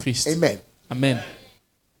pour Christ. Amen. Amen.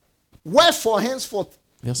 Wherefore henceforth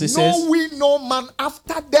Verset 16. know we no man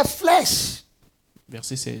after the flesh.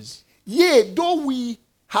 Verset 16. Yea, though we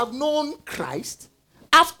have known Christ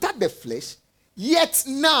after the flesh, yet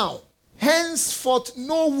now, henceforth,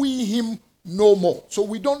 know we him no more. So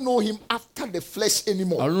we don't know him after the flesh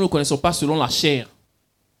anymore. Alors nous ne le connaissons pas selon la chair.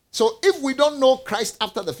 So if we don't know Christ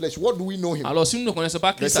after the flesh, what do we know him? Alors si nous ne connaissons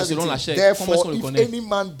pas Christ Verse selon la 17. chair, comment est-ce Therefore, qu'on le if connaît? any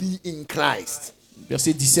man be in Christ,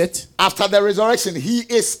 Verset 17. after the resurrection, he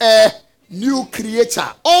is a new creature.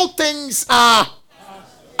 All things are,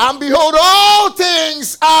 and behold, all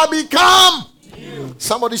things are become.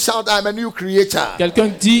 Somebody shout, I'm a new creature. Quelqu'un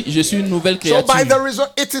dit, je suis une nouvelle So by créature.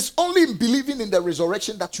 the it is only in believing in the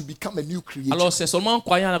resurrection that you become a new creature. Alors c'est seulement en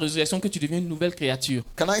croyant à la résurrection que tu deviens une nouvelle créature.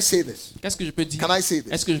 Can I say this? Qu'est-ce que je peux dire? Can I say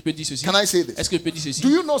this? Est-ce que je peux dire ceci? Can I say this? Est-ce que je peux dire ceci? Do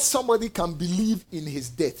you know somebody can believe in his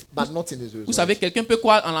death but not in his Vous resurrection? savez, quelqu'un peut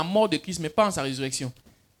croire en la mort de Christ, mais pas en sa résurrection.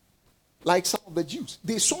 Like some of the Jews,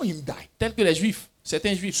 they saw him die. Tel que les Juifs,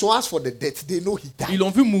 certains Juifs, So as for the death, they know he ils died.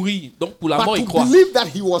 l'ont vu mourir. Donc pour la But mort, ils to croient. believe that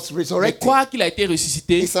he was Mais resurrected croire qu'il a été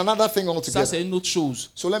ressuscité, is another thing ça altogether. c'est une autre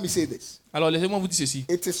chose. So let me say this. Alors laissez-moi vous dire ceci.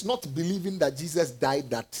 It is not believing that Jesus died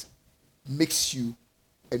that makes you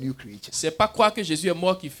a new creature. C'est pas croire que Jésus est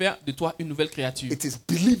mort qui fait de toi une nouvelle créature. It is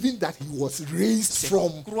believing that he was raised C'est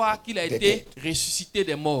from. croire qu'il a the été ressuscité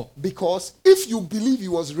des morts. Because if you believe he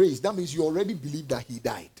was raised, that means you already believe that he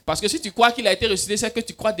died. Parce que si tu crois qu'il a été ressuscité, c'est que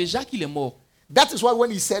tu crois déjà qu'il est mort. That is why when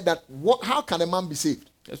he said that, how can a man be saved?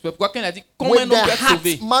 C'est pourquoi quand il a dit comment un With homme the peut être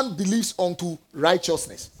sauvé. heart, man believes unto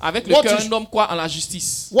righteousness. Avec le What, cœur, is- un homme croit en la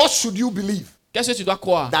justice. what should you believe? Qu'est-ce que tu dois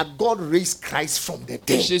croire? That God raised Christ from the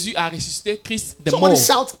Que dead. Jésus a ressuscité Christ des Somebody morts.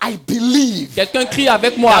 shout, I believe Quelqu'un crie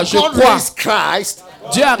avec moi, that je God crois. raised Christ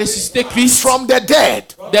Dieu a ressuscité Christ from the dead.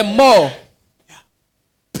 des morts.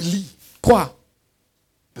 Believe, Crois,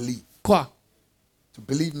 believe. crois. To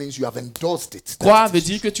To believe means you have endorsed it. Croire veut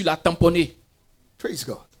dire que tu l'as tamponné. Praise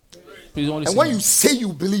God. Prisons le And when Seigneur. you say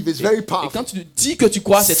you believe, it's very Et quand powerful. tu dis que tu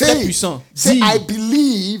crois, c'est très puissant. Say, Dis, I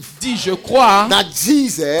believe dis, je crois that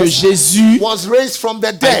que Jesus Jésus was raised from the a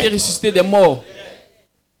été dead. ressuscité des morts.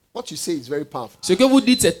 What you say is very powerful. Ce que vous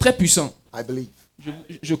dites, c'est très puissant. I believe.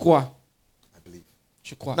 Je crois. I believe.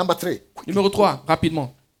 Je crois. Number 3. Numéro 3,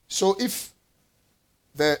 rapidement. So if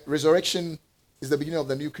the resurrection is the beginning of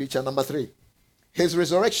the new creature, number 3, his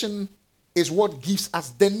resurrection is what gives us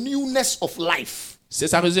the newness of life. C'est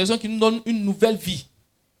sa résurrection qui nous donne une nouvelle vie.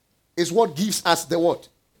 Is what gives us the what?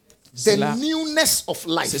 The Cela- newness of C'est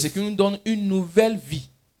life. ce qui nous donne une nouvelle vie.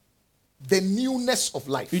 The newness of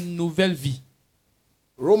life. Une nouvelle vie.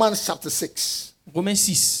 Romans chapter 6. Romains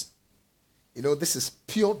 6. You know, this is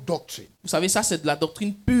pure doctrine. Vous savez, ça, c'est de la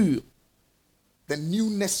doctrine pure. The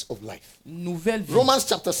newness of life. Une nouvelle vie. Romans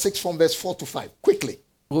chapter 6 from verse 4 to 5. Quickly.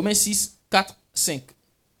 Romains 6, 4, 5.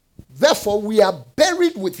 Therefore, we are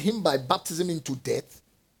buried with him by baptism into death,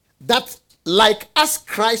 that like as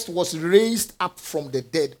Christ was raised up from the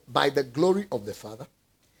dead by the glory of the Father,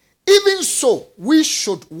 even so we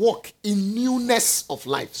should walk in newness of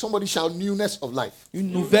life. Somebody shout newness of life.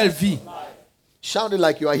 Une nouvelle vie. Shout it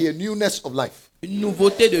like you are here. Newness of life. Une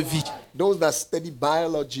nouveauté de vie. Those that study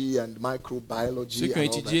biology and microbiology Ceux qui ont and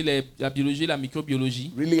all étudié la biologie et la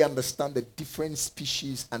microbiologie, really understand the different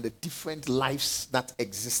species and the different lives that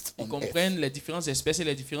exist ils on earth. comprennent les différentes espèces et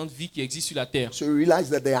les différentes vies qui existent sur la Terre. So you realize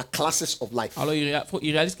that there are classes of life. Alors,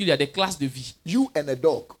 ils réalisent qu'il y a des classes de vie. You and a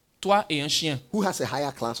dog. Toi et un chien Who has a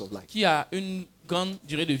higher class of life? qui a une grande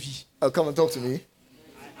durée de vie, Come and talk to me.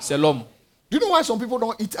 c'est l'homme. Do you know why some people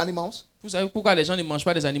don't eat animals? Vous savez pourquoi les gens ne mangent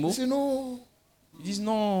pas des animaux? They say, no, Ils disent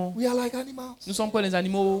non, we are like animals. nous sommes pas les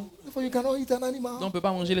animaux, Therefore, you cannot eat an animal. donc on ne peut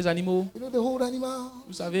pas manger les animaux. You know, they hold animals.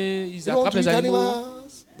 Vous savez, ils You don't attrapent les eat animaux, animals.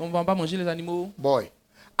 donc on ne va pas manger les animaux. Boy,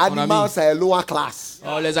 ami. animals are a lower class.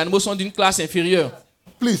 Oh, les animaux sont d'une classe inférieure.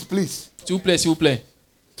 Please, please. S'il vous plaît, s'il vous plaît.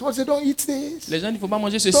 Somebody say, don't eat this. Les gens, il ne faut pas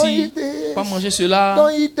manger Don't ceci, eat this. pas manger cela. Don't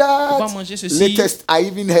eat Faut pas that. manger ceci. Latest, I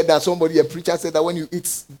even heard that somebody, a preacher, said that when you eat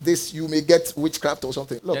this, you may get witchcraft or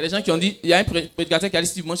something. Il y a Look, des gens qui ont dit, il y a un prédicateur qui a dit,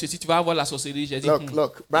 si tu manges ceci, tu vas avoir la sorcellerie. J'ai dit,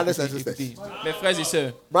 look, brothers and écoutez, sisters. écoutez. Mes frères et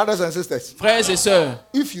sœurs, Brothers and sisters, frères et sœurs,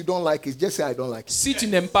 if you don't like it, just say I don't like it. si tu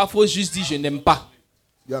n'aimes pas, il faut juste dire, je n'aime pas.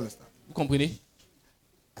 You understand? Vous comprenez?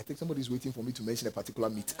 I think somebody is waiting for me to mention a particular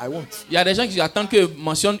meat. I won't. Il y a des gens qui attendent que je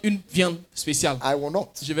mentionne une viande spéciale. I will not.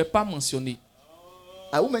 Je ne vais pas mentionner.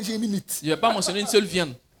 I won't mention any meat. Je ne vais pas mentionner une seule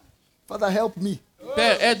viande. Father, help me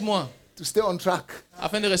Père, aide-moi to stay on track.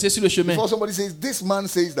 afin de rester sur le chemin. Before somebody says, this man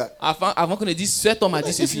says that. Avant qu'on ne dise, cet homme a dit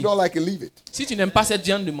If you ceci. don't like it, leave it. Si tu n'aimes pas cette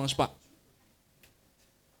viande, ne mange pas.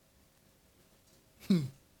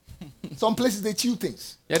 Some places they chew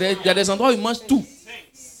things. Il y a des endroits où ils mangent tout.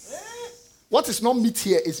 What is not meat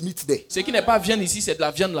here is meat there. Ce qui n'est pas viande ici, c'est de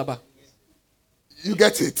la viande là-bas. You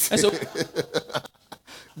get it? Et so-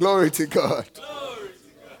 Glory to God.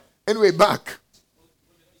 Anyway, back.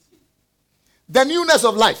 The newness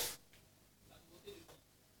of life.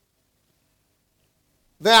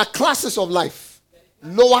 There are classes of life.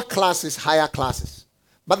 Lower classes, higher classes.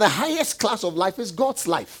 But the highest class of life is God's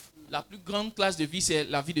life. La plus grande classe de vie, c'est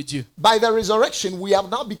la vie de Dieu. By the resurrection, we have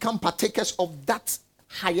now become partakers of that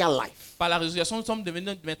higher life. Par la résurrection, nous sommes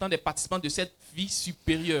devenus maintenant des participants de cette vie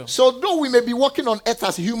supérieure. So though we may be walking on earth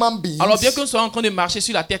as human beings, Alors bien que nous soyons en train de marcher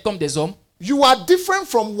sur la terre comme des hommes, you are different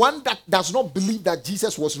from one that does not believe that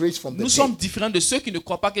Jesus was raised from the nous dead. sommes différents de ceux qui ne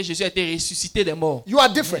croient pas que Jésus a été ressuscité des morts. You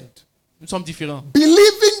are different. Nous sommes différents.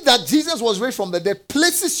 Believing that Jesus was raised from the dead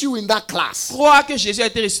places you in that class. Croire que Jésus a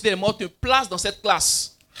été ressuscité des morts te place dans cette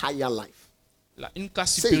classe. Higher life. Une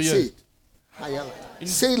classe Say it, supérieure. say it. Higher life.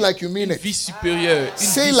 Say it like you mean Une it. vie supérieure. Une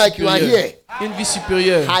Say vie like you are supérieure. here. Une vie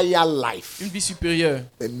supérieure. Higher life. Une vie supérieure.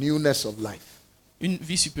 The newness of life. Une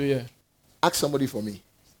vie supérieure. Ask somebody for me.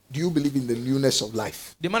 Do you believe in the newness of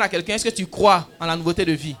life? Demande à quelqu'un, est-ce que tu crois en la nouveauté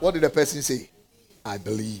de vie? What did the person say? I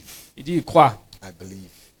believe. Il dit, il croit. I believe.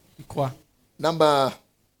 Il croit. Number.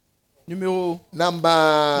 Numéro.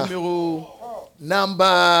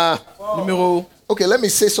 Okay, let me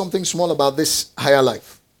say something small about this higher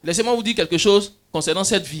life. Laissez-moi vous dire quelque chose concernant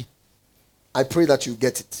cette vie. I pray that you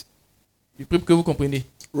get it. Je prie que vous compreniez.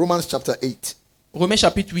 Romans chapter 8, Romains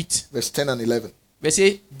chapitre 8, verse 10 and 11.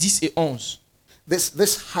 versets 10 et 11.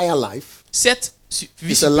 This higher life Cette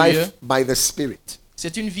vie is a supérieure, life by the Spirit.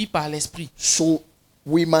 c'est une vie par l'esprit. So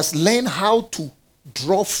we must learn how to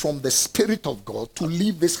draw from the Spirit of God to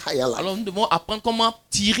live this higher life. Alors nous devons apprendre comment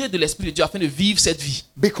tirer de l'esprit de Dieu afin de vivre cette vie.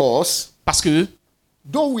 Because Parce que,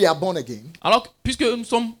 though we are born again, puisque nous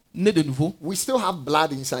sommes nés de nouveau, we still have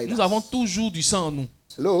blood inside nous us. avons toujours du sang en nous.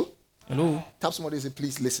 Hello? Hello. Tap somebody and say,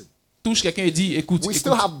 please listen. Touche quelqu'un et dis, écoute, We écoute.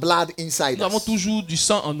 still have blood inside Nous avons us. toujours du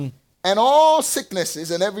sang en nous. And all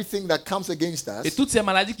sicknesses and everything that comes against Et us, toutes ces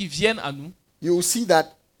maladies qui viennent à nous, you will see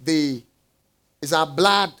that is our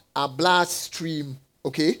blood stream,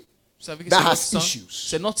 okay? vous savez que That c'est notre has sang. issues.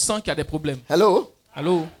 C'est notre sang qui a des problèmes. Hello?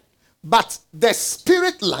 Allô? But the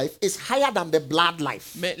spirit life is higher than the blood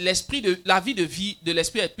life. Mais la vie de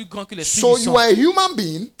l'esprit est plus grand que l'esprit So du you sang. are a human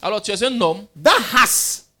being Alors tu es un homme that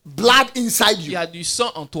has blood inside qui you, a du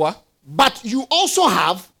sang en toi, but you also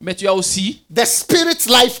have mais tu as aussi the spirit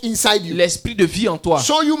life inside you. l'esprit de vie en toi.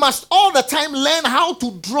 So you must all the time learn how to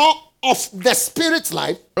draw off the spirit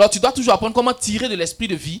life Alors tu dois toujours apprendre comment tirer de l'esprit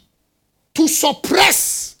de vie to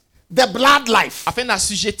suppress the blood life. afin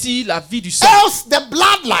d'assujettir la vie du sang. Else the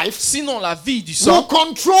blood life Sinon la vie du will sang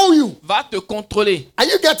control you. va te contrôler. Are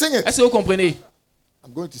you getting it? Est-ce que vous comprenez?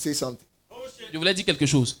 I'm going to say something. Je voulais dire quelque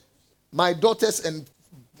chose. My daughters and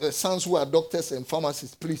sons who are doctors and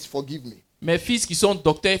pharmacists, please forgive me. Mes fils qui sont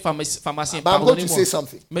docteurs et pharmaciens, But I'm going to pardonnez-moi. say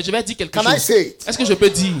something. Mais je vais dire quelque Can I chose. say it? Est-ce que je peux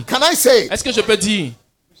dire? Can I say it? Est-ce que je peux dire?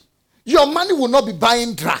 Your money will not be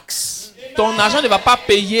buying drugs. Ton argent ne va pas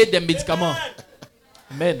payer des médicaments.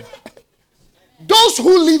 Amen. Those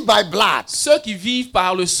who live by blood Ceux qui vivent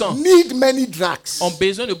par le sang need many drugs ont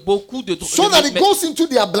besoin de beaucoup de so that it goes into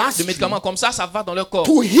their de bloodstream médicaments. Comme ça va dans leur corps.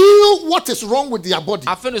 to heal what is wrong with their body.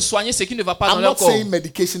 Afin de soigner ce qui ne va pas dans I'm leur not corps. saying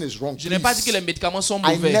medication is wrong. Je n'ai pas dit please. que les médicaments sont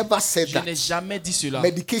I mauvais. never said Je that. n'ai jamais dit cela.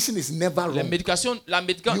 Medication is never Les wrong. médications, You les can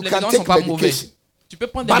médicaments ne take sont pas mauvais. medication. Tu peux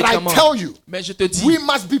prendre des But I médicaments. tell you, Mais je te dis, we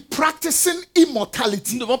must be practicing nous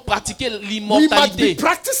immortality. devons pratiquer We must be l'immortalité.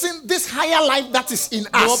 practicing this higher life that is in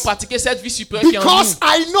Nous devons us. pratiquer cette vie supérieure qui est en Because nous.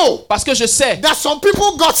 I know Parce que je sais, that some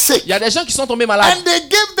people got sick il y a des gens qui sont tombés malades. and they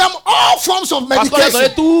gave them all forms of Parce qu'on leur medication,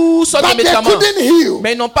 donnait toutes sortes de but they médicaments. couldn't heal.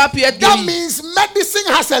 Mais ils n'ont pas pu être That guéris. means medicine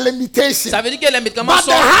has a limitation. Ça veut dire que les médicaments But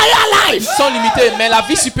the higher life, sont limités. Mais la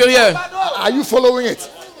vie supérieure, are you following it?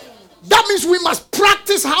 That means we must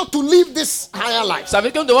practice how to live this higher life. ça veut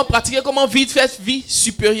dire que nous devons pratiquer comment vivre cette vie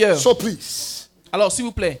supérieure. So please, Alors s'il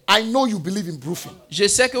vous plaît, I know you believe in bruffing. je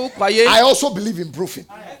sais que vous croyez, I also believe in bruffing.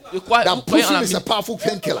 je crois, That vous croyez en bruffing la is a powerful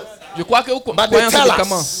painkiller. je crois que vous But croyez they en ce tell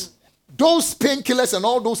médicament. us those painkillers and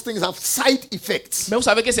all those things have side effects. Mais vous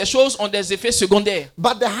savez que ces choses ont des effets secondaires.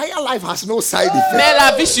 But the higher life has no side effects. Mais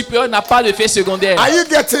la vie supérieure n'a pas d'effet secondaire. Are you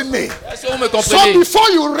getting me? Est-ce que vous me So comprenez? before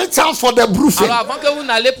you reach out for the bruffing, Alors avant que vous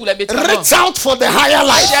n'allez pour les médicaments, reach out for the higher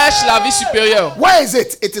life. cherche la vie supérieure. Where is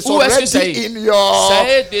it? It is Où est-ce que ça already est? in your Ça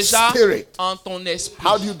est déjà spirit. en ton esprit.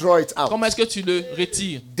 How do you draw it out? Comment est-ce que tu le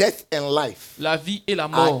retires? Death and life La vie et la are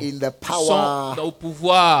mort in the sont power. au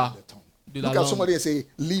pouvoir de la Look at langue. somebody and say,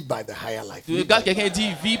 live by the higher life. Tu regardes quelqu'un et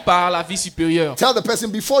dis, vis par la vie supérieure. Tell the person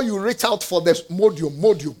before you reach out for the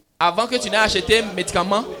modium. Avant que tu n'aies acheté un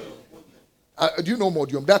médicament, Do you know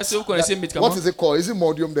modium? est-ce que vous connaissez le médicament? What is it called? Is it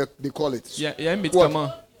modium that they call it? Il y a un médicament.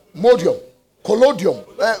 Modium. Collodium.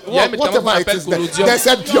 Il y a un médicament qu'on Whatever it appelle is. There. collodium. There's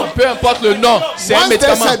a dium. Peu importe le nom, c'est un Once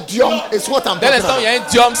there's médicament. a dium, it's what I'm Dès talking l'instant où il y about. a un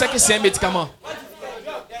dium, c'est que c'est un médicament.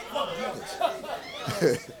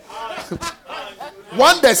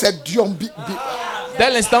 When there's a dium, Dès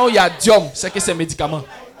l'instant où il y a dium, c'est que c'est un médicament.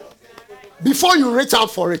 before you reach out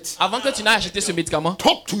for it, Avant que tu n'aies acheté ce médicament,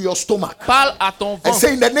 talk to your stomach parle à ton and ventre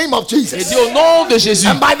say in the name of et Jesus dis au nom de Jésus,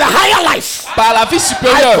 and by the higher life, par la vie I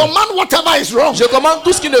supérieure, command whatever is wrong je commande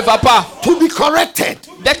tout ce qui ne va pas to be corrected.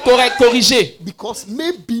 d'être corrigé. Because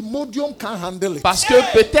maybe modium can't handle it. Parce que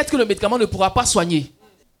peut-être que le médicament ne pourra pas soigner.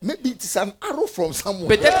 Maybe it is an arrow from somewhere.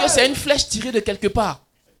 Peut-être que c'est une flèche tirée de quelque part.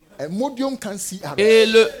 And modium can't see arrows. Et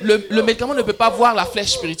le médicament ne peut pas voir la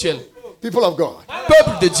flèche spirituelle. People of God.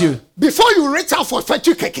 Peuple de Dieu, Before you reach out for fetch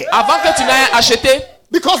keke, avant que tu n'aies acheté,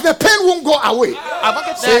 because the pain won't go away. avant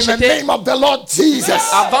que tu n'aies Say in the acheté, name of the Lord Jesus.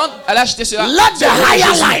 avant d'aller acheter cela, Let the dis au nom de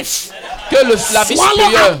higher Jésus, life que la vie swallow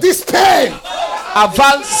supérieure up this pain.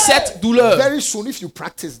 avale cette douleur. Very soon, if you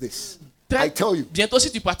practice this, I tell you, Bientôt,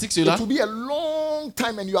 si tu pratiques cela, it will be a long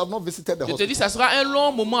time and you have not visited the je te hospital. dis, ça sera un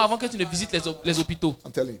long moment avant que tu ne visites les hôpitaux.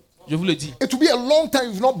 I'm telling you. Je vous le dis. It will be a long time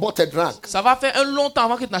you've not bought a drug. Ça va faire un long temps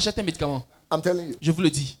avant que tu n'achètes un médicament. I'm telling you. Je vous le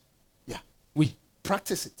dis. Yeah. Oui.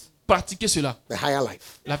 Practice it. Pratiquez cela. The higher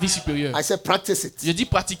life. La vie supérieure. I said practice it. Je dis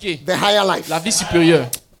pratiquer. The higher life. La vie supérieure.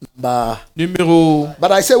 But Numéro.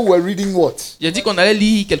 I said we were reading what? J'ai dit qu'on allait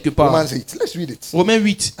lire quelque part. Romans 8. Let's read it. Romains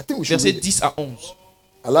 8, I think we should versets read it. 10 à 11.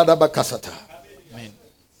 Aladaba kasata. Amen.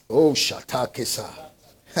 Oh shata kesa.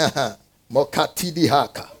 Mokatidi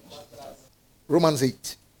haka. Romans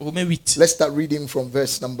 8. Romains 8. Let's start reading from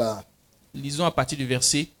verse number Lisons à partir du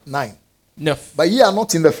verset 9. 9. But ye are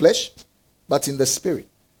not in the flesh, but in the spirit.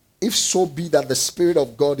 If so be that the spirit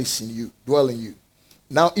of God is in you, dwell in you.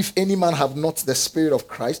 Now, if any man have not the Spirit of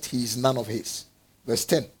Christ, he is none of his. Verse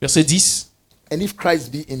 10. Verset 10. And if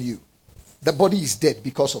Christ be in you, the body is dead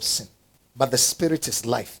because of sin, but the Spirit is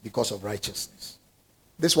life because of righteousness.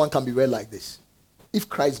 This one can be read like this. If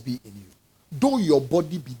Christ be in you, though your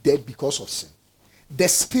body be dead because of sin, the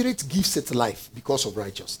Spirit gives it life because of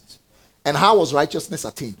righteousness. And how was righteousness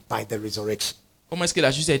attained? By the resurrection. Comment est-ce que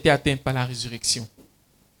la justice a été atteinte par la résurrection?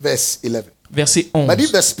 Verse 11. Verset 11. But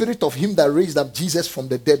if the Spirit of him that raised up Jesus from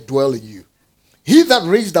the dead dwell in you, he that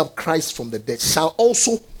raised up Christ from the dead shall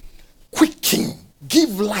also quicken,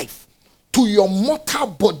 give life to your mortal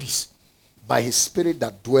bodies by his Spirit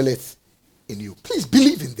that dwelleth in you. Please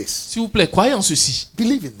believe in this. S'il vous plaît, croyez en ceci.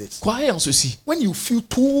 Believe in this. Croyez en ceci. When you feel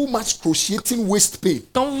too much excruciating waist pain,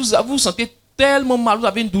 Quand vous sentez tellement mal, vous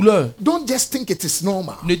avez une douleur, don't just think it is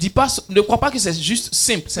normal. ne crois pas que c'est juste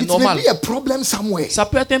simple, c'est It normal. may be a problem somewhere. Ça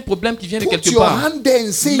peut être un problème qui vient de Put quelque your part. hand there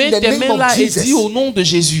and say in Mets the tes name mains là of et dis Jesus, au nom de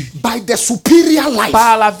Jésus. by the superior life,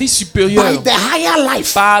 Par la vie by supérieure. the higher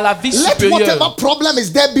life, Par la vie let whatever supérieure. problem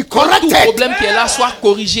is there be Que tout corrected. problème qui est là soit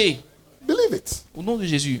corrigé. Believe it. Au nom de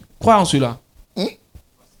Jésus. Crois en cela.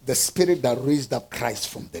 The Spirit that raised up Christ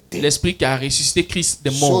from the dead. L'esprit qui a ressuscité Christ des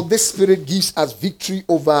So morts. this Spirit gives us victory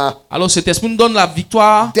over Alors cet esprit nous donne la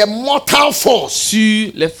victoire the mortal force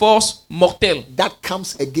sur les forces mortelles that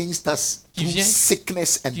comes against us Qui through vient-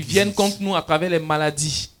 sickness and qui viennent disease. contre nous à travers les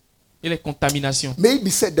maladies et les contaminations. Maybe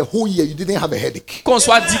said the whole year you didn't have a headache. Qu'on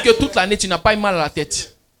soit dit que toute l'année tu n'as pas eu mal à la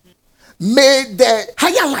tête. May the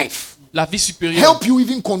higher life La vie supérieure help you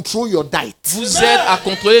even control your diet. vous aide à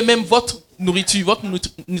contrôler même votre nourriture, votre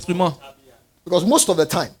nutriment. Because most of the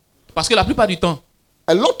time, Parce que la plupart du temps,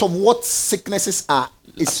 a lot of what sicknesses are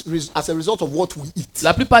is as a result of what we eat.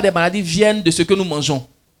 la plupart des maladies viennent de ce que nous mangeons.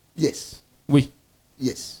 Yes. Oui,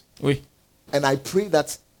 Yes. oui. And I pray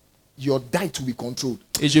that your diet will be controlled.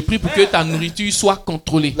 Et je prie pour que ta nourriture soit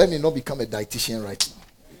contrôlée. Let me not become a dietitian right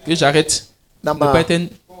now. Que j'arrête de ne pas Number, être un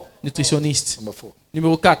nutritionniste. number 4.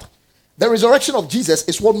 Numéro 4. The resurrection of Jesus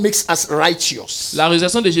is what makes us righteous. La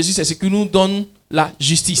résurrection de Jésus, c'est ce qui nous donne la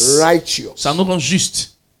justice. Righteous. Ça nous rend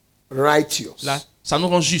juste. Righteous. Ça nous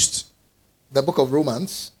rend juste. The book of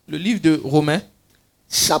Romans, Le livre de Romains,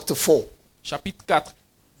 chapter 4, chapitre 4,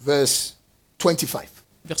 verse 25.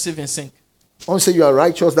 verset 25. When we say you are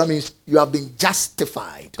righteous, that means you have been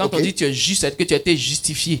justified. Quand on Okay? dit tu es juste, c'est que tu as été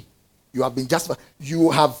justifié. You have been justified.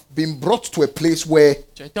 You have been brought to a place where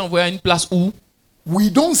Tu as été envoyé à une place où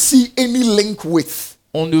we don't see any link with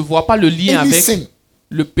on ne voit pas le lien any avec sin.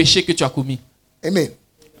 le péché que tu as commis. Amen.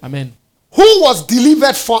 Amen. Who was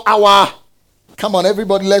delivered for our... Come on,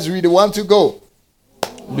 everybody, let's read it. 1, 2, go.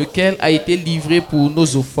 Lequel a été livré pour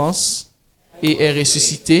nos offenses et est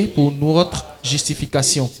ressuscité pour notre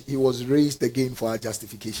justification. He was raised again for our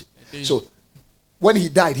justification. So, when he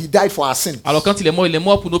died for our sins. Alors quand il est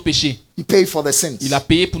mort pour nos péchés. He paid for the sins. Il a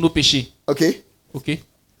payé pour nos péchés. Okay? Ok.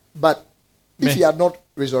 But if Mais- he had not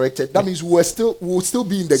resurrected, that means we would still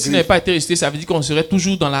be in the S'il n'avait grave. pas été ressuscité, ça veut dire qu'on serait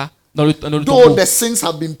toujours dans le Though tombeau. the sins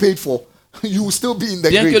have been paid for, you will still be in the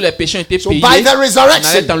Bien que grave. les péchés ont été So payés, by the on allait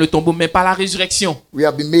resurrection, dans le tombeau, mais par la résurrection, we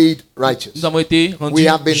have been made righteous. nous avons été We rendus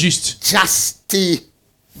have been justes. justified.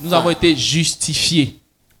 Nous avons été justifiés.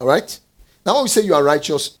 All right? Now, when we say you are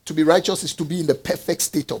righteous, to be righteous is to be in the perfect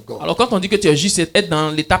state of God. Alors quand on dit que tu es juste, c'est être dans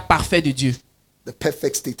l'état parfait de Dieu. The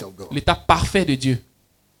perfect state of God. L'état parfait de Dieu.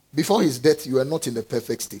 Before his death, you were not in the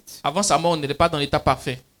perfect state. Avant sa mort, on n'était pas dans l'état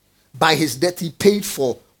parfait. By his death, he paid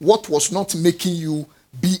for what was not making you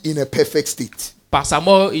be in a perfect state. Par sa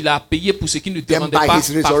mort, il a payé pour ce qui ne te Then rendait by pas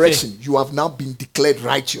his parfait. resurrection, you have now been declared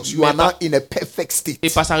righteous. You Mais are now par- in a perfect state. Et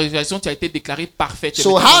par sa résurrection, tu as été déclaré parfait. Tu es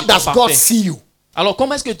So maintenant dans how l'état does God parfait. see you? Alors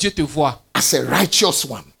comment est-ce que Dieu te voit? As a righteous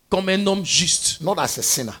one, Comme un homme juste, not as a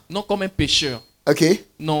sinner. non comme un pécheur. Okay?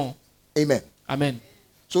 Non. Amen. Amen.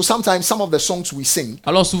 So sometimes some of the songs we sing,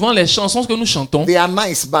 Alors souvent, les chansons que nous chantons they are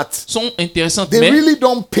nice, but sont intéressantes, they mais, really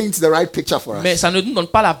don't paint the right picture for mais us. ça ne nous donne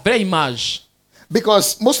pas la vraie image.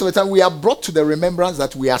 Because most of the time we are brought to the remembrance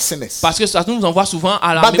that we are sinners. Parce que ça nous envoie souvent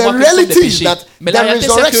à la But the mémoire que nous sommes des reality is péchés. that Mais the la réalité,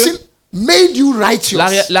 c'est resurrection que made you righteous.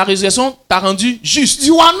 la résurrection t'a rendu juste.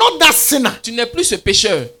 You are not that sinner. Tu n'es plus ce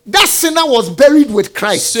pécheur. That sinner was buried with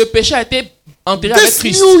Christ. Ce péché a été enterré avec This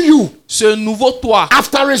Christ. new you, Ce nouveau toi,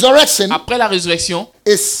 after resurrection, après la résurrection,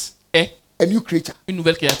 is est a new creature. une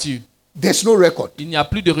nouvelle créature. There's no record. Il n'y a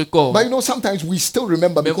plus de record. But you know, sometimes we still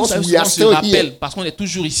remember Mais vous because savez, we souvent, are on se still here. rappelle parce qu'on est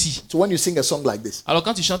toujours ici. So when you sing a song like this, Alors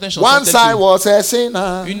quand tu chantes une chanson once telle I que, was a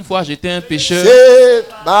sinner, une fois j'étais un pécheur, saved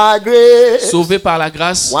by grace. sauvé par la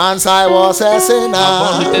grâce. Once I was a Avant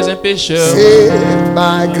sinner, j'étais un pécheur, saved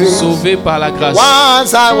by grace. sauvé par la grâce.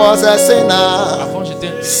 Once I was a sinner, Avant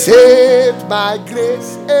j'étais saved by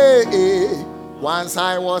grace. Hey, hey. Once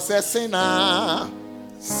I was a sinner,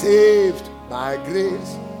 saved by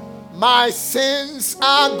grace. My sins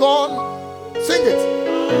are gone. Sing it.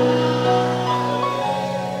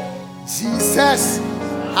 Jesus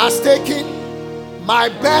has taken my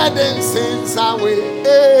burden sins away.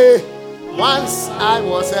 Hey. Once I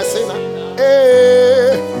was a sinner,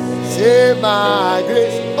 hey. Saved by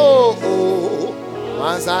grace. Oh, oh.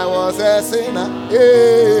 Once I was a sinner,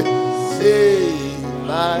 hey. Saved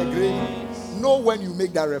by grace. Know when you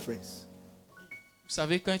make that reference. Vous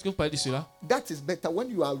savez, quand est-ce que vous parlez de cela? That is better when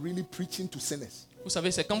you are really preaching to sinners. Vous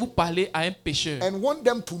savez, c'est quand vous parlez à un pécheur. And want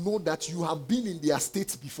them to know that you have been in their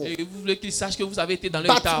state before. Et vous voulez qu'ils sachent que vous avez été dans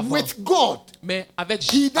leur état But avant. with God, Mais avec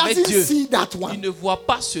He doesn't Dieu, see that one. il ne voit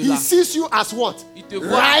pas He cela. sees you as what? Il te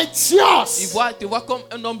voit, Righteous. il te voit comme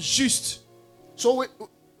un homme juste. So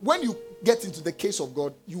when you get into the case of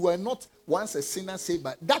God, you were not once a sinner saved,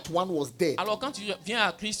 but that one was dead. Alors quand tu viens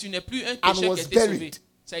à Christ, tu n'es plus un And pécheur was qui a été buried. sauvé.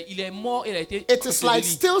 Il est mort, il a été It is like enseveli.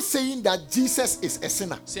 still saying that Jesus is a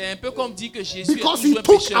sinner. C'est un peu comme dire que Jésus Because est toujours he un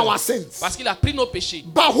took pécheur. our sins. Parce qu'il a pris nos péchés.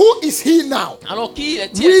 But who is he now? Alors qui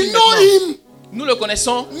est-il We know maintenant? him Nous le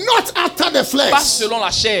connaissons not after the pas flesh, selon la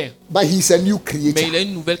chair, but he's a new mais il creature. est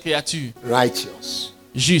une nouvelle créature. Righteous.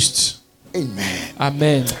 Juste. Amen.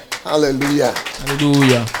 Amen. Hallelujah.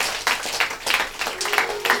 Alléluia.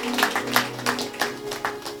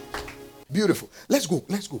 Beautiful. Let's go.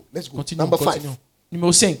 Let's go. Let's go. Continuons, Number 5. continuons.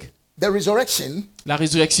 Numéro 5. The resurrection La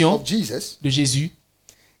résurrection of Jesus de Jésus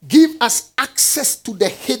give us access to the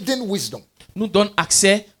hidden wisdom. nous donne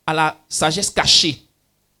accès à la sagesse cachée.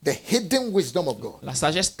 The hidden wisdom of God, La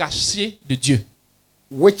sagesse cachée de Dieu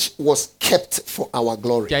which was kept for our qui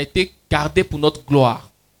glory. a été gardée pour notre gloire.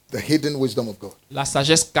 The hidden wisdom of God, La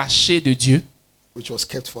sagesse cachée de Dieu which was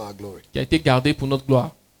kept for our glory. qui a été gardée pour notre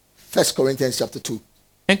gloire. 1 Corinthians chapter 2,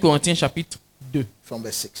 1 Corinthiens chapitre 2. from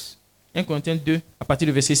verse 6. 1 Corinthiens 2 à partir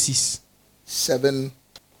du verset 6. 7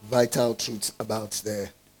 vital truths about the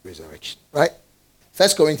resurrection. Right? 1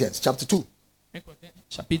 Corinthians chapter 2. 1 Corinthiens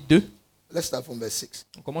chapitre 2. Let's start from verse 6.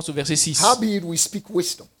 On commence au verset 6. Howbeit we speak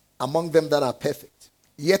wisdom among them that are perfect,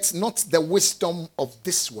 yet not the wisdom of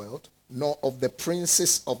this world, nor of the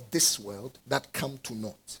princes of this world that come to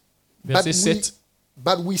naught. Verset 7.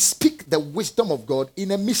 But we speak the wisdom of God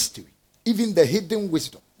in a mystery, even the hidden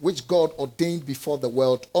wisdom, which God ordained before the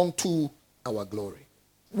world unto our glory,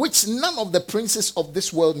 which none of the princes of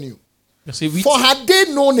this world knew. Verset 8. For had they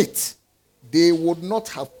known it, they would not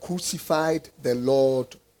have crucified the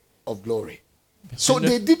Lord of glory. So 9.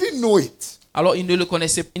 they didn't know it. Alors ils ne la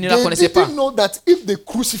connaissaient They pas. didn't know that if they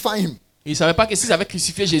crucify him Ils ne savaient pas que s'ils avaient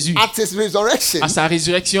crucifié Jésus at his resurrection, à sa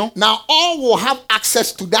résurrection, now all will have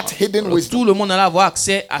access to that hidden alors wisdom. tout le monde allait avoir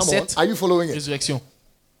accès à Come on, cette are you following it? résurrection.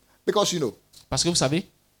 Because you know, Parce que vous savez,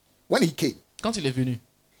 when he came, quand il est venu,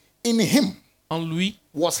 in him en lui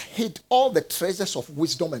was hid all the treasures of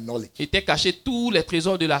wisdom and knowledge. étaient cachés tous les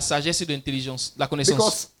trésors de la sagesse et de l'intelligence, de la connaissance.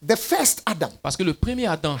 Because the first Adam Parce que le premier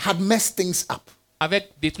Adam had messed things up. avait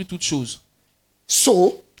détruit toutes choses.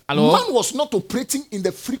 So, Alors, man was not operating in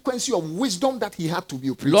the frequency of wisdom that he had to be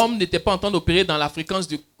operating. l'homme n'était pas en train d'opérer dans la fréquence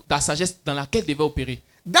de la sagesse dans laquelle il devait opérer.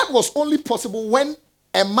 That was only possible when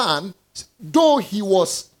a man, though he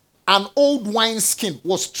was an old wineskin,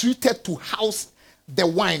 was treated to house the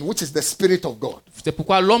wine, which is the Spirit of God. C'est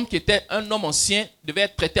pourquoi l'homme qui était un homme ancien devait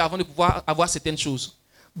être traité avant de pouvoir avoir certaines choses.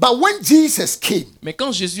 But when Jesus came, Mais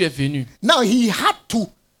quand Jésus est venu, now he had to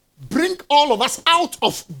bring all of us out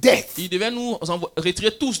of death. il devait nous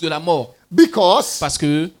retirer tous de la mort. Because Parce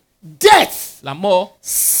que death la mort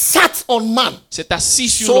sat on man. s'est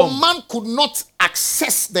assise sur So l'homme. man could not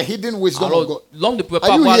access the hidden wisdom of God. Alors l'homme ne pouvait Are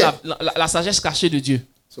pas you avoir here? la sagesse cachée de Dieu.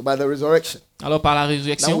 So by the resurrection, Alors par la now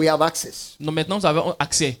résurrection, we have access. nous maintenant nous avons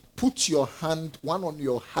accès. Put your hand, one on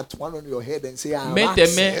your heart, one on your head, and say, I have Mets tes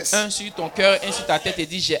mains, access un sur ton cœur, un sur ta tête et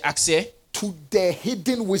dis j'ai accès to the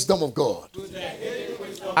hidden wisdom of God.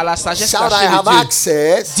 à la sagesse Shout, I cachée have de Dieu.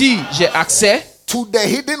 access Dis j'ai accès to the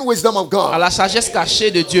hidden wisdom of à God. la sagesse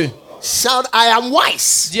cachée de Dieu. Shout, I am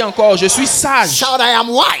wise. Dis encore je suis sage. Shout, I am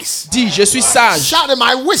wise. Dis je suis sage. Shout,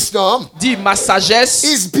 my wisdom Dis ma sagesse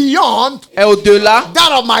is beyond est au-delà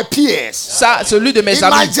that of my peers. celui de mes In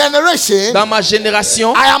my amis. generation, Dans ma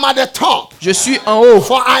génération, I am at the top, je suis en haut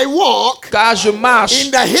for I walk car je marche in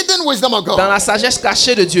the hidden wisdom of dans God. la sagesse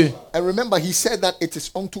cachée de Dieu. And remember, he said that it is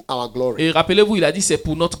unto our glory. Et rappelez-vous, il a dit c'est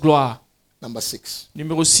pour notre gloire. Number 6.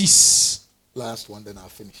 Numéro 6. Last one, then I'll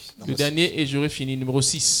finish. Le Number dernier et j'aurai fini. Numéro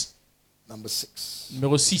 6. Number 6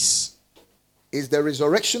 Numéro 6. is the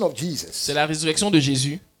resurrection of Jesus C'est la résurrection de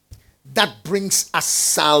Jésus that brings us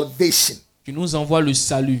salvation. qui nous envoie le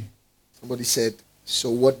salut. Somebody said So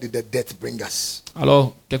what did the death bring us?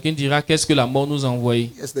 Alors, quelqu'un dira, qu'est-ce que la mort nous a envoyé?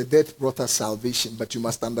 Yes, the death brought us salvation, but you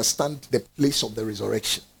must understand the place of the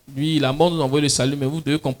resurrection. Oui, la mort nous a envoyé le salut, mais vous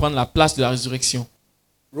devez comprendre la place de la résurrection.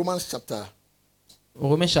 Romans chapter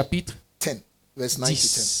Romains chapitre 10, verse 9 to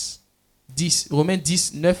 10. 10. Romains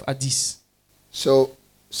 10, 9 à 10. So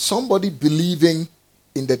somebody believing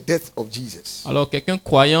in the death of Jesus. Alors, quelqu'un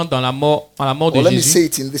croyant dans la mort, en la mort de Or let me Jésus, say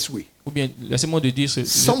it in this way. ou bien, laissez-moi de dire de cette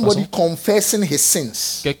Somebody façon, confessing his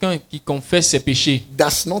sins quelqu'un qui confesse ses péchés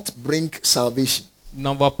does not bring salvation.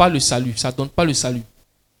 n'envoie pas le salut, ça ne donne pas le salut.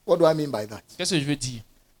 What do I mean by that? Qu'est-ce que je veux dire?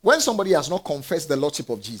 When somebody has not confessed the lordship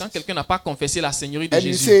of Jesus, Quand quelqu'un n'a pas confessé la seigneurie de and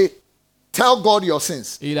you Jésus, say, tell God your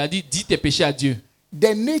sins, et il a dit, dis tes péchés à Dieu.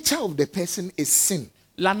 the nature of the person is sin.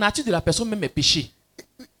 La nature de la personne même est péché.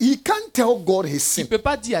 He can't tell God his Il sin. ne peut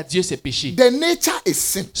pas dire à Dieu ses péchés. The nature is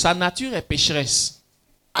sin. Sa nature est pécheresse.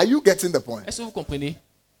 Are you getting the point? Est-ce que vous comprenez?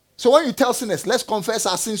 So when you tell sinners, let's confess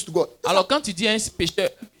our sins to God, Alors quand tu dis à un pécheur,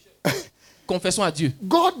 confessons à Dieu,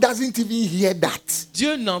 God doesn't even hear that.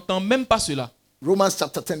 Dieu n'entend même pas cela. Romans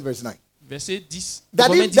chapter 10, verse 9. Verset 10. That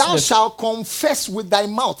Romains if thou 19. shalt confess with thy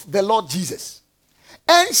mouth the Lord Jesus,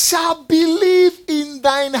 and shalt believe in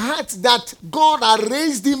thine heart that God hath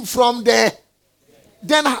raised him from the,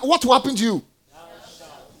 then what will happen to you?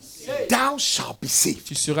 Thou shalt be saved.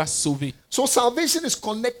 Tu seras sauvé. So salvation is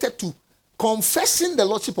connected to confessing the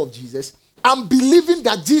Lordship of Jesus and believing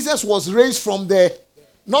that Jesus was raised from the,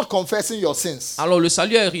 not confessing your sins. Alors le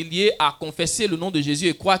salut est lié à confesser le nom de Jésus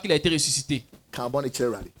et croire qu'il a été ressuscité. Carbon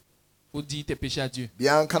cherry. Il faut dire tes péchés à Dieu.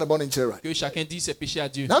 Bien carbon cherry. Que chacun dise ses péchés à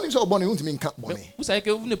Dieu. Now you say bonny won't mean bonny. Mais vous savez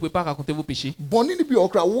que vous ne pouvez pas raconter vos péchés. Bonny ni bi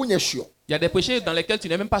okra wo nya sure. Il y a des péchés dans lesquels tu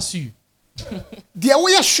n'es même pas sûr. Dia wo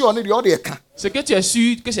ya sure ni the can. Ce que tu es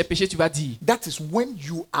sûr que ces péchés tu vas dire. That is when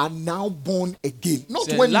you are now born again, not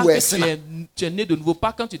C'est when là you were a que sinner. tu es né de nouveau,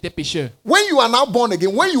 pas quand tu étais pécheur. When you are now born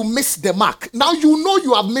again, when you miss the mark, now you know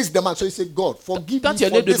you have missed the mark. So you say, God, forgive Quand me tu es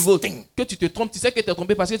for né de this nouveau, thing. que tu te trompes, tu sais que tu es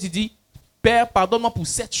trompé parce que tu dis, Père, pardonne-moi pour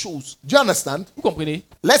cette chose. Do you understand? Vous comprenez?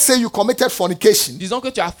 Let's say you committed fornication Disons que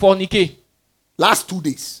tu as forniqué last 2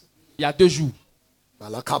 days. il y a 2 jours.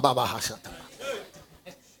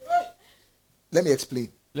 Let me explain.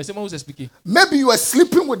 Laissez-moi vous expliquer. Maybe you are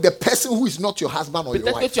sleeping with the person who is not your husband or your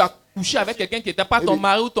Peut-être que wife. tu as couché avec quelqu'un qui n'était pas ton Maybe.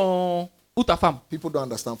 mari ou ta femme. People don't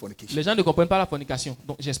understand fornication. Les gens ne comprennent pas la fornication.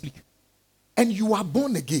 Donc j'explique. And you are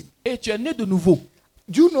born again. Et tu es né de nouveau.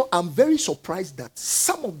 Do you know, I'm very surprised that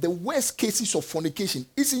some of the worst cases of fornication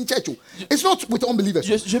is in church. It's not with unbelievers.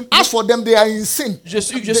 As for them, they are in sin. Je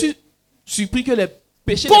suis surpris que les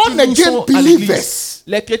péchés Born les plus again lourds sont à believers. l'église.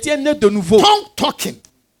 Les chrétiens nés de nouveau, Tongue talking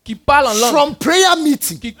qui parlent en langue, from prayer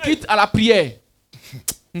meeting. qui quittent à la prière.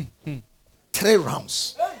 3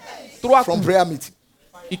 rounds 3 from coups. prayer meeting.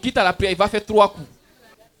 Il quitte à la prière, il va faire 3 coups.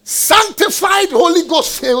 Sanctified Holy Ghost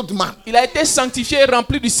filled man. Il a été sanctifié et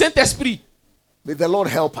rempli du Saint-Esprit. May the Lord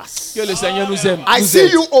help us. Que le Seigneur nous aime. I nous see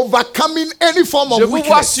aide. you overcoming any form Je of vous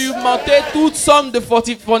vois weakness. surmonter toute somme de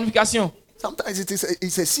fornication. Sometimes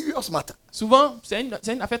it's a serious matter. Souvent, c'est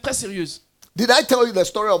une affaire très sérieuse. Did I tell you the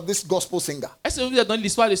story of this gospel singer? Est-ce que je vous ai donné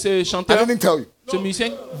l'histoire de ce I chanteur, didn't tell you. ce musicien?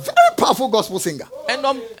 Very powerful gospel singer. Un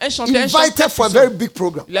chanteur, un chanteur Invited for a puissant. very big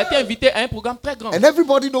program. Il a été invité à un programme très grand. And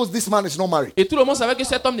everybody knows this man is not married. Et tout le monde savait que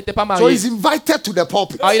cet homme n'était pas So marié. he's invited to the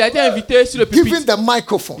pulpit. Alors il a été invité sur le Given pupitre. the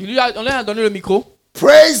microphone. On lui a donné le micro.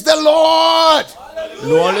 Praise the Lord.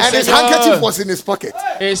 Louons le And his Seigneur. handkerchief was in his pocket.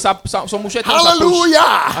 Et son mouchoir était dans sa poche.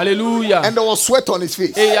 Hallelujah. Alléluia. And there was sweat on his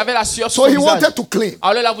face. Et il y avait la sueur sur So son he visage. wanted to clean.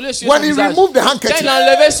 Alors il a voulu essuyer When son he visage. removed the Quand handkerchief, il a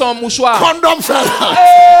enlevé son mouchoir, condom fell out.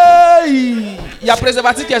 hey, il y a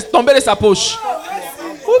préservatif qui est tombé de sa poche.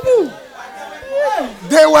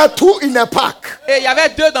 There were 2 in a pack. Et il y avait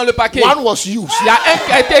 2 dans le paquet. One was used. Il y a un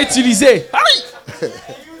qui a été utilisé.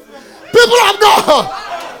 People of God.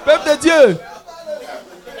 Peuple de Dieu.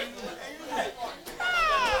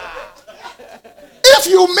 If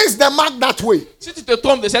you miss the mark that way, Si tu te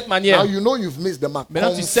trompes de cette now manière, you know you've missed the mark.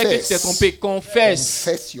 maintenant tu sais que tu t'es trompé. Confesse.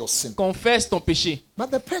 Confess your sin. Confesse ton péché. But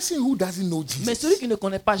the person who doesn't know Mais Jesus, celui qui ne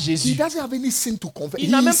connaît pas he Jésus, doesn't have any sin to confess. il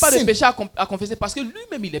n'a même pas de sin. péché à confesser parce que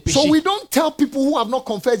lui-même il est péché. So we don't tell people who have not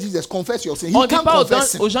confessed Jesus, confess your sin. He On ne dit can't pas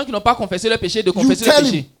confess sin. aux gens qui n'ont pas confessé le péché de You confesser le tell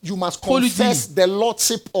him péché. you must Faut lui confess the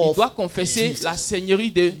lordship Il of doit confesser Jesus. la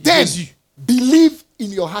seigneurie de Then Jésus. believe in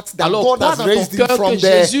your heart that Alors God crois has dans ton raised him cœur from que the.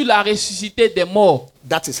 Jésus l'a ressuscité des morts.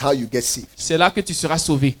 That is how you get saved. C'est là que tu seras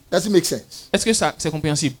sauvé. Does it make sense? Est-ce que ça c'est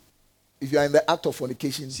compréhensible? If you are in the act of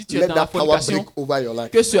fornication, Si tu es let dans la that power fornication, break over your life.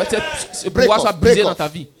 Que ce Break pouvoir off, soit brisé break dans off. ta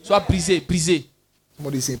vie. Soit brisé, brisé.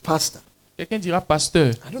 Somebody say, Pastor, Quelqu'un dira,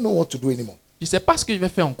 pasteur, I don't know what to do anymore. je ne sais pas ce que je vais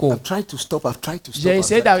faire encore. I've tried to stop. I've tried to stop. J'ai I've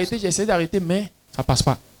essayé tried to d'arrêter, mais ça passe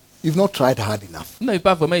pas. stop. You've not tried hard enough. Vous n'avez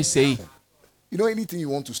pas vraiment essayé. You know, anything you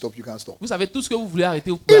want to stop, you can't stop. Vous savez tout ce que vous voulez arrêter,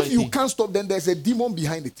 vous pouvez If you arrêter. can't stop, then there's a demon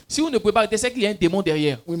behind it. Si vous ne pouvez pas arrêter, c'est qu'il y a un démon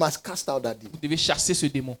derrière. We must cast out that demon. Vous devez chasser ce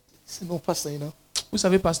démon. Say, no, Pastor, you know, Vous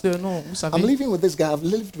savez, pasteur, non, vous I'm savez. living with this guy. I've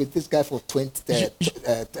lived with this guy for 13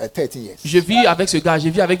 years. Je vis avec ce gars, je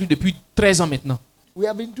vis avec lui depuis 13 ans maintenant. We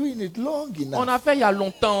have been doing it long On enough. a fait il y a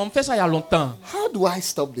longtemps, on fait ça il y a longtemps. How do I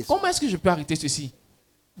stop this? Comment est-ce que je peux arrêter ceci?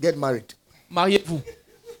 Get married. Mariez-vous.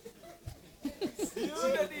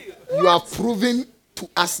 You have proven to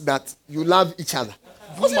us that you love each other.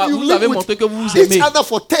 Vous, Because if you vous live avez with montré que vous vous each aimez. other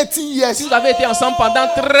for 13 Si years, vous avez été ensemble pendant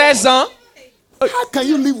 13 ans, how can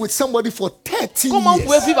you live with somebody for 13 comment vous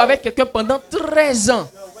pouvez years? vivre avec quelqu'un pendant 13 ans?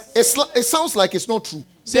 It sounds like it's not true.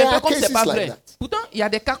 C'est There un peu are comme c'est cases pas like vrai. that. Pourtant, il y a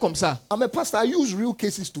des cas comme ça. I'm a pastor. I use real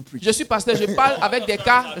cases to preach. Je suis pasteur, je parle avec des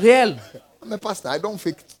cas réels. I'm a pastor. I don't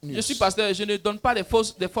fake Je news. suis pasteur, je ne donne pas des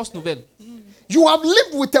fausses nouvelles. You have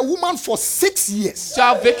lived with a woman for 6 years. Tu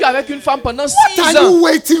as vécu avec une femme pendant 6 What are ans. you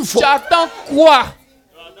waiting for? Tu attends quoi?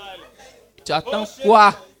 Tu attends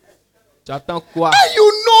quoi? Tu attends quoi? And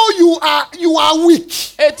you know you are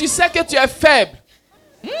weak. Et tu sais que tu es faible.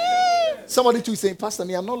 Somebody too is saying, Pastor,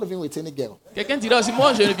 me, I'm not living with any girl. Quelqu'un dira aussi,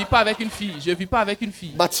 moi je ne vis pas avec une fille. Je ne vis pas avec une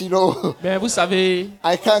fille. But you know, Mais vous savez,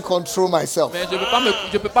 I can't control myself. mais je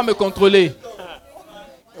ne peux pas me contrôler.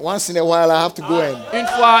 Once in a while, I have to go and.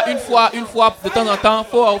 Une fois, de temps en temps,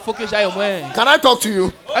 faut que j'aille au moins. Can I talk to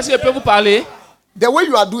you? Est-ce que je peux vous parler? The way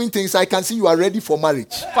you are doing things, I can see you are ready for marriage.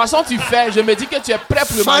 De toute façon, tu fais, je me dis que tu es prêt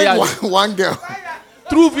pour le Find mariage. one girl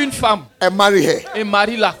Trouve une femme and marry her. et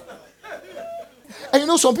marie-la. And you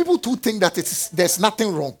know, some people too think that there's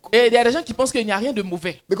nothing wrong Et il y a des gens qui pensent qu'il n'y a rien de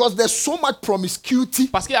mauvais. because there's so much promiscuity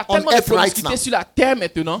Parce qu'il y a on tellement de earth right promiscuité now. sur la terre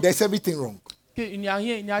maintenant There's everything wrong. qu'il n'y a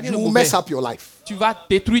rien de You will mauvais. mess up your life. Tu vas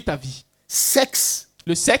détruire ta vie. Sex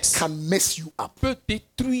Le sexe can mess you up. peut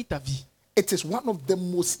détruire ta vie. It is one of the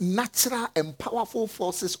most natural and powerful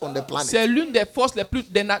forces on the planet. C'est l'une des forces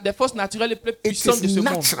des forces naturelles les plus It puissantes de is ce monde.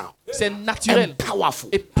 natural C'est naturel and powerful.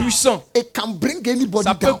 et puissant. It can bring anybody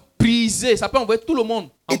Ça peut down. briser, ça peut envoyer tout le monde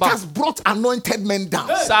en It bas. has brought anointed men down.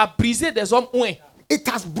 Ça a brisé des hommes ouins. It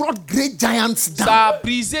has brought great giants Ça down. a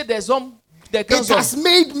brisé des hommes, des grands It has hommes.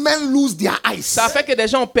 made men lose their eyes. Ça a fait que des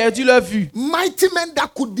gens ont perdu leur vue. Mighty men that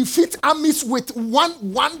could defeat armies with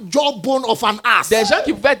one jawbone of an ass. Des gens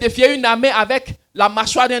qui pouvaient défier une armée avec la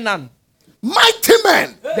mâchoire d'un âne. Mighty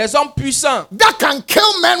men Des hommes puissants that can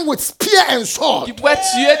kill men with spear and qui sword. pouvaient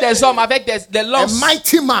tuer des hommes avec des A lances.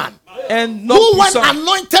 mighty man Un homme who, when puissant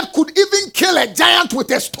anointed, could even kill a giant with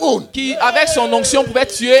a stone. qui, avec son onction, pouvait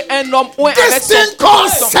tuer un homme ouin avec This thing called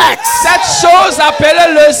son... sex. Cette chose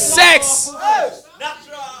appelée le sexe.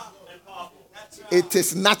 It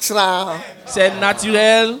is natural. C'est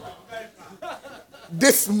naturel.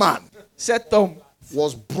 This man Cet homme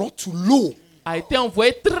was brought to low a été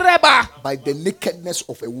envoyé très bas by the nakedness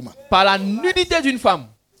of a woman. par la nudité d'une femme.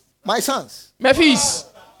 My sons, Mes fils,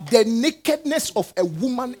 the nakedness of a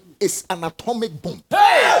woman is an atomic bomb.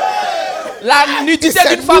 la nudité It's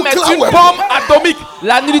a d'une femme est nuclear une weapon. bombe atomique.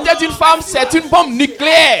 La nudité d'une femme, c'est une bombe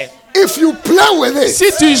nucléaire. If you play with it, Si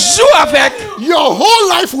tu joues avec, your whole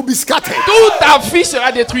life will be scattered. toute ta vie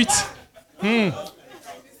sera détruite.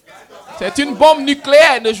 C'est une bombe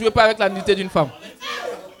nucléaire. Ne jouez pas avec la nudité d'une femme.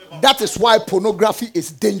 That is why pornography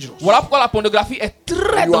is dangerous. Voilà pourquoi la pornographie est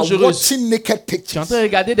très You are dangereuse. watching naked Tu es en pictures. train de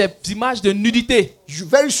regarder des images de nudité.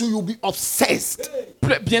 Very soon you'll be obsessed.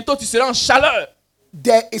 Bientôt, tu seras en chaleur.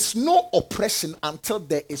 There is no oppression until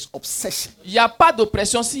there is obsession. Il n'y a pas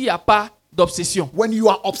d'oppression s'il n'y a pas d'obsession. When you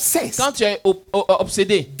are obsessed, Quand tu es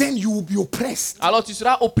obsédé, then you will be oppressed. alors tu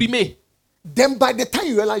seras opprimé. Then by the time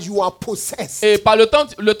you realize you are possessed, Et par le temps,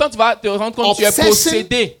 tu vas te rendre compte que tu es Obsession.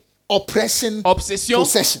 possédé. oppression, Obsession.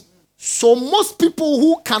 possession. So most people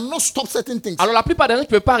who cannot stop certain things Alors la plupart des gens qui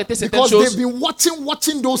ne peuvent pas arrêter certaines because choses they've been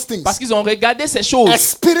watching those things, parce qu'ils ont regardé ces choses. a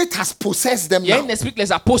spirit has possessed them Il y a now un esprit qui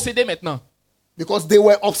les a possédés maintenant. because they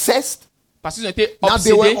were obsessed. Parce qu'ils ont été Now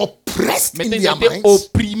they were obsédés. oppressed in Maintenant, ils their ont été minds.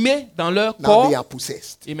 opprimés dans leur Now corps. they are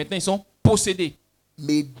possessed. Et maintenant, ils sont possédés.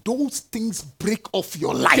 May those things break off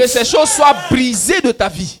your Que life. ces choses soient brisées de ta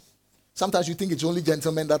vie. Sometimes you think it's only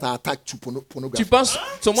gentlemen that are attacked to pornography. Tu penses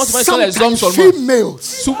seulement ce sont les hommes Sometimes seulement. females.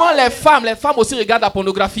 Souvent les femmes aussi regardent la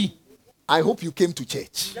pornographie. I hope you came to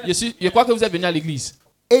church. Je crois que vous êtes venus à l'église.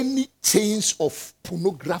 Any chains of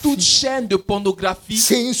pornography, Toute chaîne de pornographie,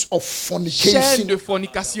 chains of chaîne fornication, de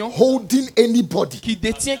fornication holding anybody, qui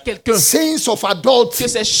détient quelqu'un, chains of que adultery.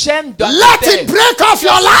 ces chaînes Let d'adultère it break off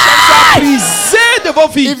your soient life. brisées de vos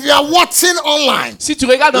vies. If you are watching online, Si tu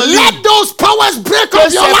regardes en ligne, let those powers break que off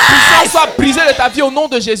ces your puissances life. soient brisées de ta vie au nom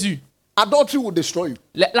de Jésus. Adultery will destroy you.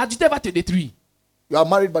 L'adultère va te détruire. You are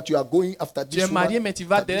married, but you are going after Tu this es marié, woman, mais tu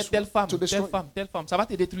vas after derrière this telle woman femme, to telle destroy you. femme, telle femme. Ça va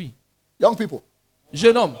te détruire. Young people,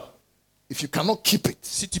 Jeune homme, if you cannot keep it,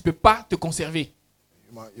 si tu ne peux pas te conserver,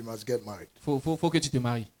 you must get married. faut que tu te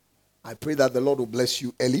maries. I pray that the Lord will bless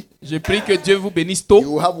you early. Je prie que Dieu vous bénisse tôt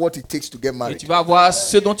You will have what it takes to get et married. tu vas avoir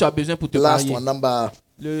ce dont tu as besoin pour te The last marier. one, number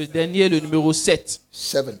Le dernier, le numéro 7.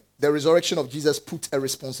 7. The resurrection of Jesus put a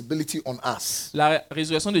responsibility on us La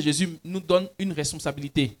résurrection de Jésus nous donne une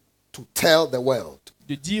responsabilité to tell the world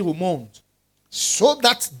de dire au monde so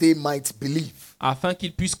that they might believe afin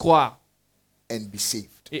qu'ils puissent croire and be saved.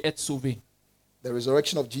 et être sauvés. The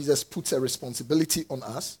resurrection of Jesus puts a responsibility on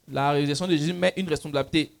us La résurrection de Jésus met une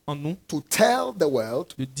responsabilité en nous to tell the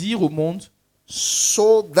world de dire au monde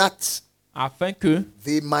so that afin que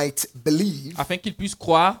they might believe afin qu'ils puissent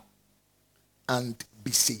croire and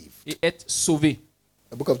be saved. et être sauvés.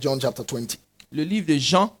 The book of John chapter 20. Le livre de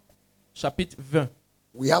Jean, chapitre 20.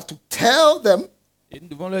 We have to tell them Et nous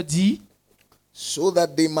devons leur dire so that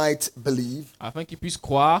they might believe afin qu'ils puissent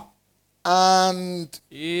croire and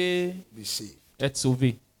et be saved. être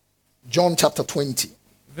sauvés. John chapter 20.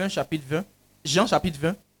 20, chapitre 20. Jean, chapitre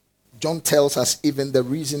 20. John tells us even the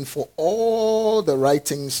reason for all the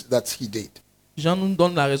writings that he did. Jean nous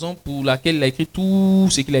donne la raison pour laquelle il a écrit tout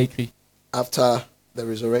ce qu'il a écrit. After the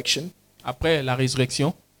resurrection, Après la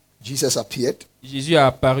résurrection, Jesus appeared Jésus a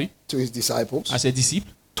apparu to his disciples. à ses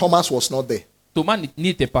disciples. Thomas was not there. Thomas n'y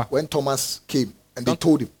était pas. When Thomas came and they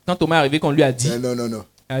told him, Quand Thomas est arrivé, qu'on lui a dit, no, il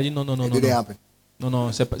a dit non, non, non, it non, didn't non, happen. non,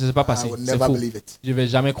 non, c'est pas I passé. would C'est never faux. believe it. Je ne vais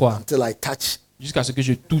jamais croire. Until I touch Jusqu'à ce que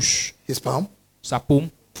je touche his palm, sa paume,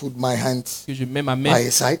 put my hand que je mets ma by main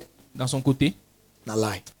his side, dans son côté. na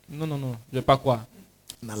lie, Non, non, non, je ne vais pas croire.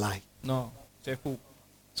 na lie. Non, c'est faux.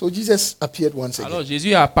 So Jesus appeared once again. Alors Jésus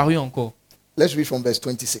est apparu encore. Let's read from verse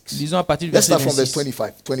 26. Lisons à partir du Let's verset start from verse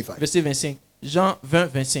 26. 25, Verset 25. Jean 20,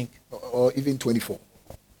 25. or even 24.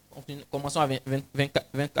 Commençons à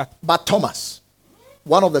 24. But Thomas,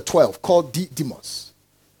 one of the 12, called Didymus,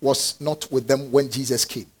 was not with them when Jesus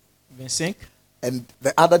came. 25. And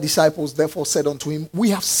the other disciples therefore said unto him, We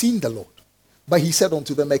have seen the Lord. But he said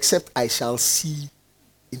unto them, Except I shall see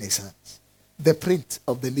in his hands the print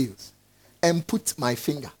of the nails, and put my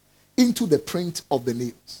finger into the print of the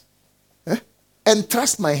nails, and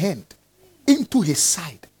thrust my hand into his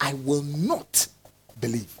side, I will not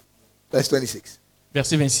believe. Verse 26.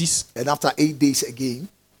 Verset 26. And after 8 days again,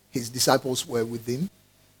 his disciples were within,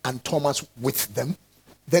 and Thomas with them.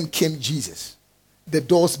 Then came Jesus, the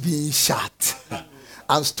doors being shut,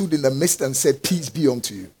 and stood in the midst and said, Peace be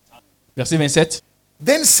unto you. Verset 27.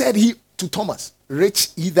 Then said he to Thomas, Reach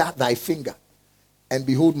hither thy finger, and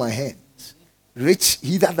behold my hands. Reach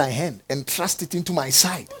hither thy hand, and thrust it into my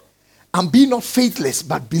side. And be not faithless,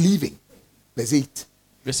 but believing. Verse 8.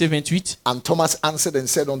 Verset 28. And Thomas answered and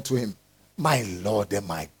said unto him, My Lord and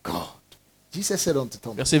my God. Jesus said unto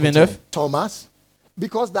Thomas, Verset 29. Thomas,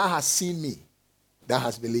 because thou hast seen me, thou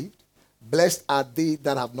hast believed. Blessed are they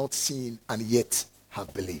that have not seen and yet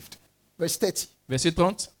have believed. Verse 30. Verset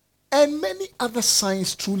 30. And many other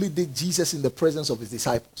signs truly did Jesus in the presence of his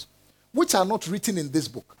disciples, which are not written in this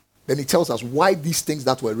book. Then he tells us why these things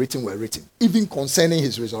that were written, even concerning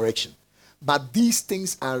his resurrection. But these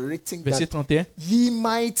things are written Verset that 31. ye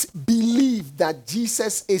might believe that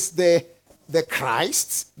Jesus is the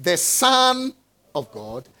Christ, the Son of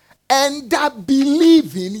God, and that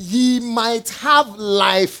believing ye might have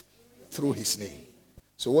life through his name.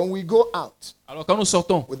 So when we go out Alors quand nous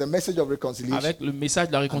sortons with the message of reconciliation, avec le message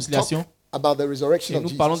de la and réconciliation talk about the resurrection et of nous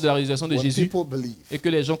Jesus, parlons de la résurrection de when Jésus people believe, et que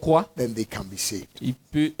les gens croient, then they can be saved. il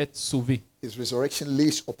peut être sauvé. His resurrection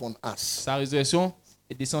lays upon us Sa résurrection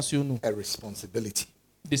descend sur nous, a responsibility.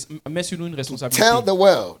 met sur nous une Tell responsabilité the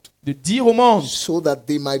world de dire au monde so that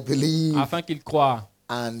they might believe afin qu'ils croient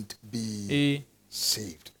and be et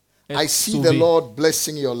saved. être I see the sauvés. Lord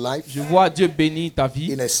blessing your life Je vois Dieu bénir ta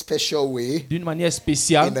vie in a special way d'une manière in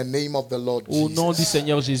spéciale the name of the Lord au nom du Jesus.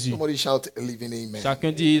 Seigneur Jésus. Somebody shout a living amen.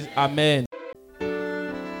 Chacun dise Amen.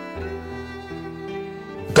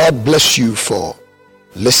 God bless you for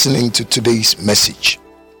listening to today's message.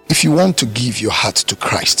 If you want to give your heart to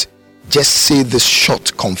Christ, just say this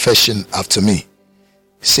short confession after me.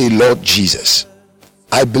 Say, Lord Jesus,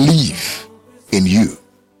 I believe in you.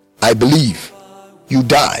 I believe you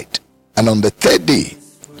died, and on the third day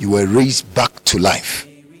you were raised back to life,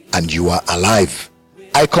 and you are alive.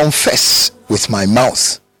 I confess with my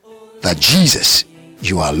mouth that Jesus,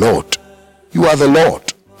 you are Lord. You are the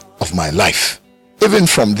Lord of my life, even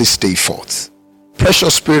from this day forth.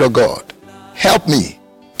 Precious Spirit of God, help me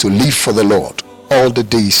to live for the Lord all the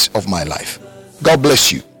days of my life. God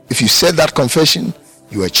bless you. If you said that confession,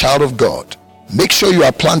 you are a child of God. Make sure you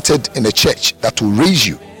are planted in a church that will raise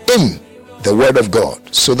you in the word of God,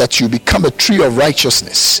 so that you become a tree of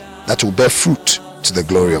righteousness that will bear fruit to the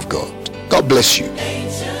glory of God. God bless you.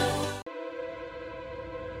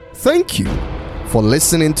 Thank you for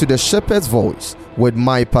listening to the Shepherd's Voice with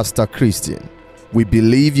my Pastor Christian. We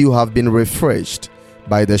believe you have been refreshed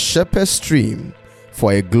by the Shepherd's Stream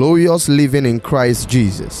for a glorious living in Christ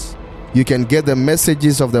Jesus. You can get the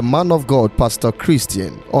messages of the man of God, Pastor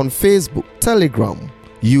Christian, on Facebook, Telegram,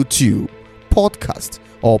 YouTube, podcast,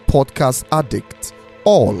 or Podcast Addict,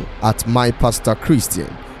 all at My Pastor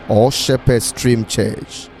Christian or Shepherd Stream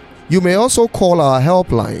Church. You may also call our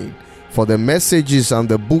helpline for the messages and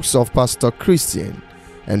the books of Pastor Christian,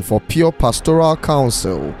 and for pure pastoral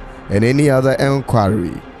counsel and any other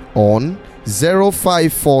enquiry on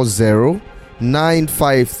 0540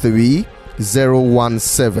 953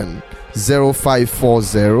 017,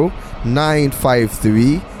 0540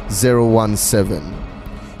 953 017.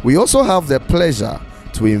 We also have the pleasure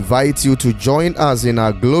to invite you to join us in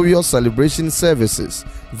our glorious celebration services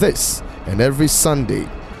this and every Sunday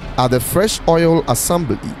at the Fresh Oil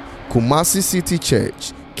Assembly, Kumasi City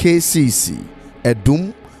Church, KCC,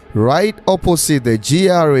 Edum, right opposite the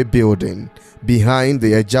GRA building, behind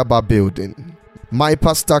the Ejaba building. My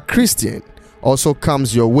Pastor Christian also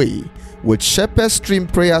comes your way with Shepherd Stream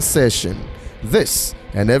prayer session this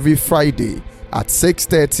and every Friday at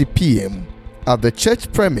 6:30 p.m. at the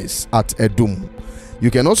church premise at Edum.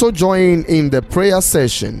 You can also join in the prayer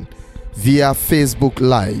session via Facebook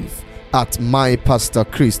Live at My Pastor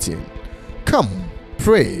Christian. Come,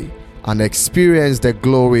 pray, and experience the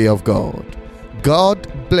glory of God. God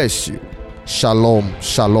bless you. Shalom,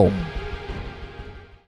 shalom.